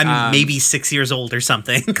 I'm maybe 6 years old or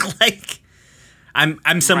something. Like,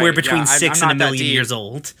 I'm somewhere between 6 and a million years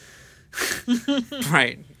old.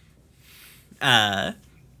 Right.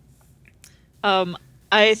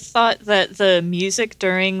 I thought that the music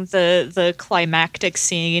during the climactic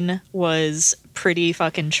scene was pretty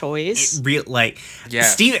fucking choice. Steve,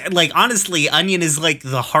 like, honestly, Onion is like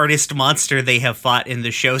the hardest monster they have fought in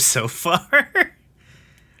the show so far.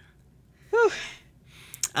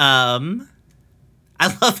 I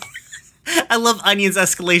love Onion's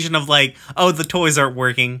escalation of like, oh, the toys aren't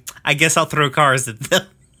working, I guess I'll throw cars at them.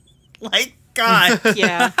 Like, God.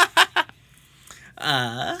 Yeah.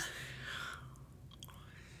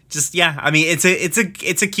 Just, yeah, I mean,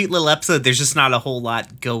 it's a cute little episode. There's just not a whole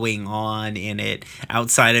lot going on in it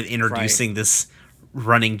outside of introducing this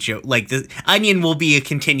running joke. Like, the Onion will be a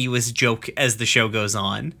continuous joke as the show goes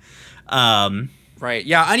on. Right.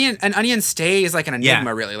 Yeah, Onion stays like an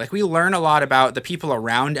enigma, really. Like, we learn a lot about the people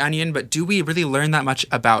around Onion, but do we really learn that much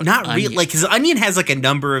about Not Onion? really. Like, because Onion has, like, a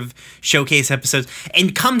number of showcase episodes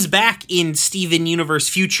and comes back in Steven Universe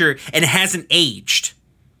Future and hasn't aged.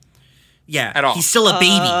 Yeah. At all. He's still a baby.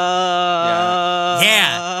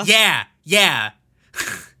 Yeah.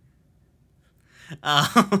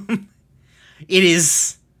 It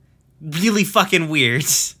is really fucking weird.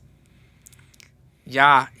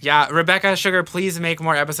 Yeah. Rebecca Sugar, please make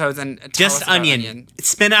more episodes and tell Just us about Onion.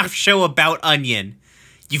 Spin-off show about Onion.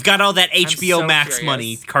 You've got all that HBO so Max curious.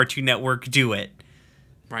 money, Cartoon Network, do it.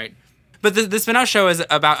 Right. But the spin-off show is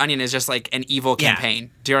about Onion is just like an evil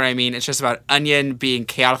campaign. Do you know what I mean? It's just about Onion being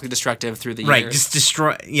chaotically destructive through the years. Right, just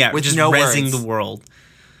destroy, with just no rezzing words. the world.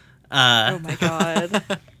 Oh my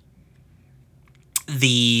god.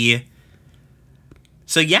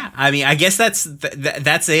 So yeah, I mean, I guess that's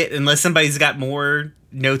it. Unless somebody's got more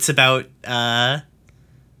notes about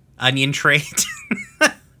Onion trade.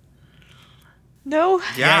 No.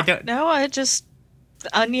 Yeah. I just...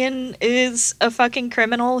 Onion is a fucking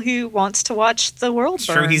criminal who wants to watch the world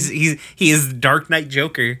burn. Sure, he is Dark Knight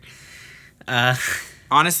Joker.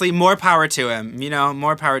 Honestly, more power to him. You know,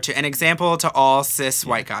 more power to an example to all cis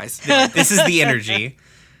white guys. This is the energy.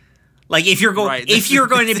 Like, if you're going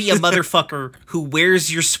to be a motherfucker who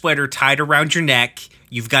wears your sweater tied around your neck,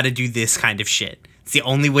 you've got to do this kind of shit. It's the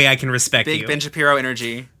only way I can respect you. Big Ben Shapiro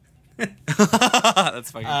energy. That's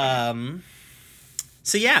fucking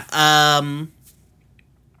So yeah,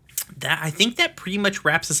 I think that pretty much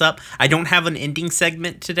wraps us up. I don't have an ending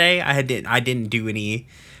segment today. I didn't do any.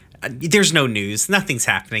 There's no news. Nothing's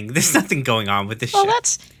happening. There's nothing going on with this show. Well,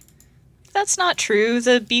 that's not true.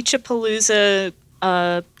 The Beachapalooza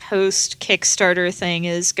post Kickstarter thing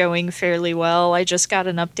is going fairly well. I just got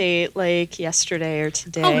an update like yesterday or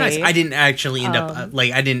today. Oh, nice. I didn't actually end up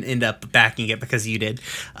I didn't end up backing it because you did.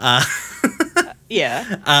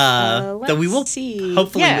 Yeah. Though we will see.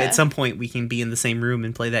 Hopefully Yeah. at some point we can be in the same room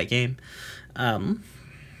and play that game.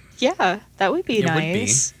 Yeah, that would be It would be.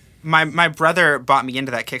 nice. My brother bought me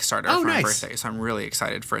into that Kickstarter for my nice. birthday, so I'm really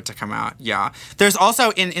excited for it to come out. Yeah. There's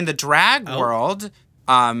also in the drag world,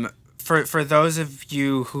 for those of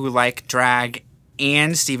you who like drag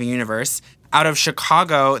and Steven Universe, out of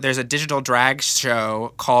Chicago, there's a digital drag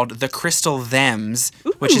show called The Crystal Thems,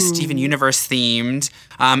 which is Steven Universe themed.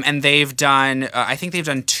 And they've done, I think they've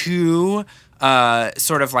done 2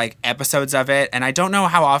 sort of like episodes of it. And I don't know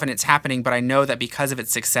how often it's happening, but I know that because of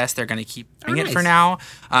its success, they're going to keep doing it for now.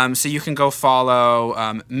 So you can go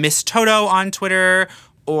follow Miss Toto on Twitter,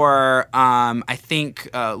 or I think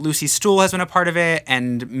Lucy Stool has been a part of it,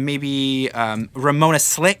 and maybe Ramona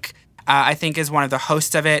Slick, I think, is one of the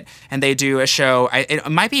hosts of it, and they do a show. It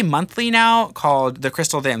might be monthly now, called The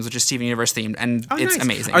Crystal Thems, which is Steven Universe themed, and it's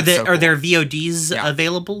amazing. Are there It's so cool. there VODs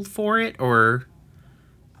available for it, or?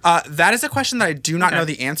 That is a question that I do not know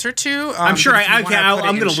the answer to. I'm sure but if you I'm wanna put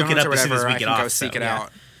going in to show look it notes up or as soon as whatever, we I get can off. go seek it out.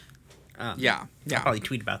 Yeah. I'll probably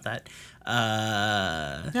tweet about that.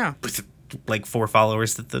 Yeah. like 4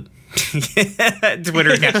 followers that the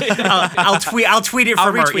Twitter account. I'll tweet it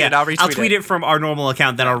from I'll tweet it from our normal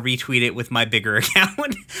account. Then I'll retweet it with my bigger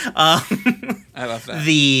account. I love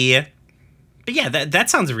that. But yeah, that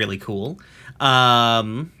sounds really cool.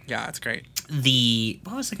 Yeah, it's great.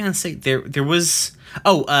 What was I gonna say? There was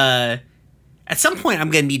at some point I'm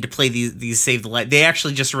gonna need to play these Save the Light. They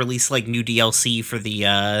actually just released like new DLC for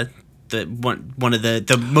the one of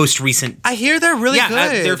the most recent. I hear they're really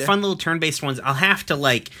good. They're fun little turn-based ones. I'll have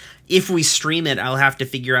to if we stream it, I'll have to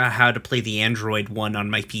figure out how to play the Android one on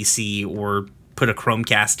my PC or put a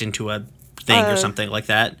Chromecast into a thing or something like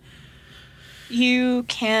that. You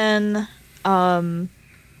can there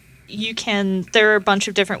are a bunch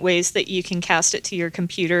of different ways that you can cast it to your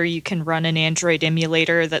computer. You can run an Android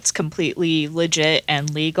emulator that's completely legit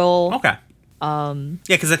and legal. Okay.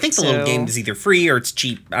 Because I think the little game is either free or it's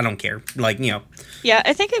cheap. I don't care. Yeah,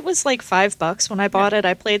 I think it was like $5 when I bought it.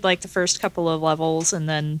 I played like the first couple of levels and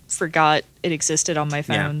then forgot it existed on my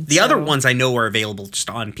phone. Yeah. The other ones I know are available just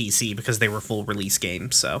on PC because they were full release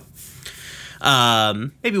games. So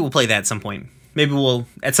maybe we'll play that at some point. Maybe we'll,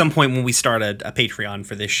 at some point when we start a Patreon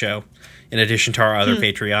for this show, in addition to our other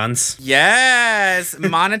Patreons. Yes,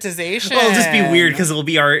 monetization. Well, it'll just be weird because it'll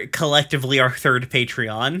be collectively our third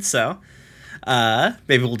Patreon. So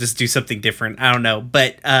maybe we'll just do something different. I don't know.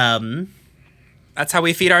 But that's how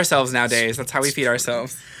we feed ourselves nowadays. That's how we feed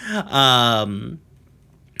ourselves. But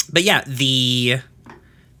yeah,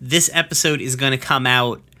 this episode is going to come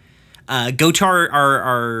out. Go to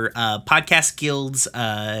our podcast guild's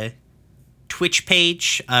Twitch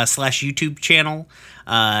page / YouTube channel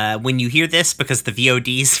when you hear this, because the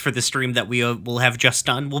VODs for the stream that we will have just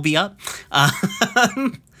done will be up.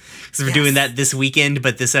 So we're doing that this weekend,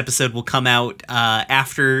 but this episode will come out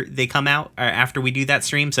after they come out, or after we do that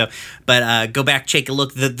stream. So, but go back, take a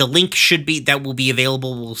look. The link that will be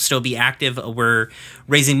available will still be active. We're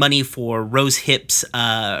raising money for Rose Hips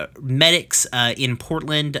medics in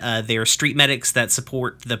Portland. They are street medics that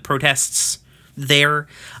support the protests there.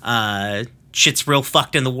 Shit's real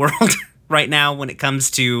fucked in the world right now when it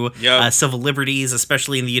comes to civil liberties,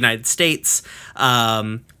 especially in the United States.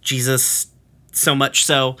 Jesus, so much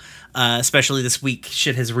so. Especially this week,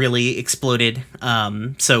 shit has really exploded.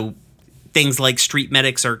 So things like street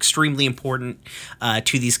medics are extremely important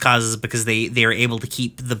to these causes because they are able to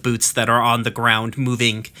keep the boots that are on the ground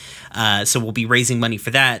moving. So we'll be raising money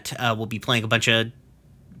for that. We'll be playing a bunch of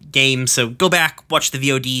games. So go back, watch the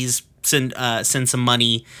VODs, send some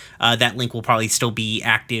money. That link will probably still be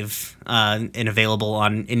active and available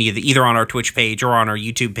on either on our Twitch page or on our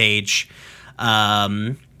YouTube page.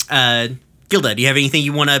 Gilda, do you have anything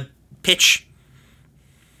you want to pitch?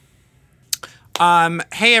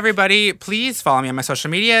 Hey everybody, please follow me on my social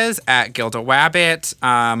medias at Gilda Wabbit.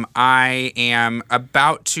 I am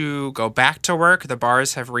about to go back to work. The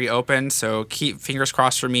bars have reopened, so keep fingers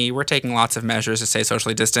crossed for me. We're taking lots of measures to stay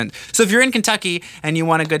socially distant. So if you're in Kentucky and you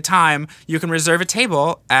want a good time, you can reserve a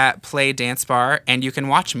table at Play Dance Bar, and you can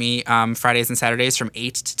watch me Fridays and Saturdays from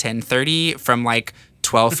 8 to 10:30 from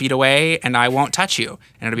 12 feet away, and I won't touch you,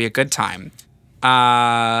 and it'll be a good time.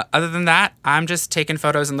 Other than that, I'm just taking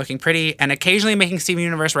photos and looking pretty and occasionally making Steven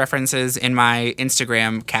Universe references in my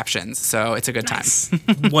Instagram captions. So it's a good time.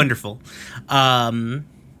 Wonderful.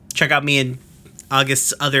 Check out me and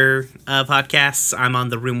August's other podcasts. I'm on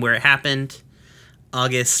The Room Where It Happened.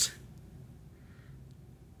 August.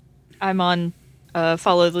 I'm on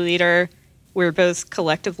Follow the Leader. We're both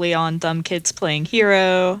collectively on Dumb Kids Playing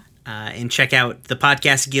Hero. And check out the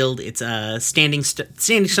Podcast Guild. It's Standing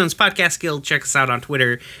Stones Podcast Guild. Check us out on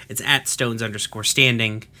Twitter. It's at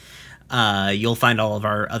 @stones_standing. You'll find all of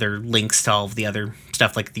our other links to all of the other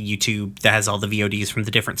stuff, like the YouTube that has all the VODs from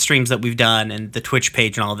the different streams that we've done, and the Twitch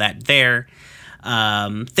page and all of that there.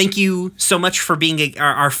 Thank you so much for being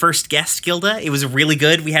our first guest, Gilda. It was really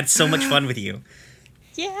good. We had so much fun with you.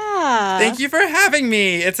 Yeah. Thank you for having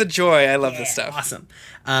me. It's a joy. I love this stuff. Awesome.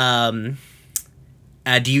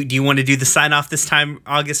 Do you want to do the sign off this time,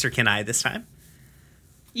 August, or can I this time?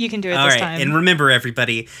 You can do it this time. And remember,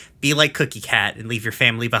 everybody, be like Cookie Cat and leave your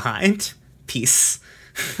family behind. Peace.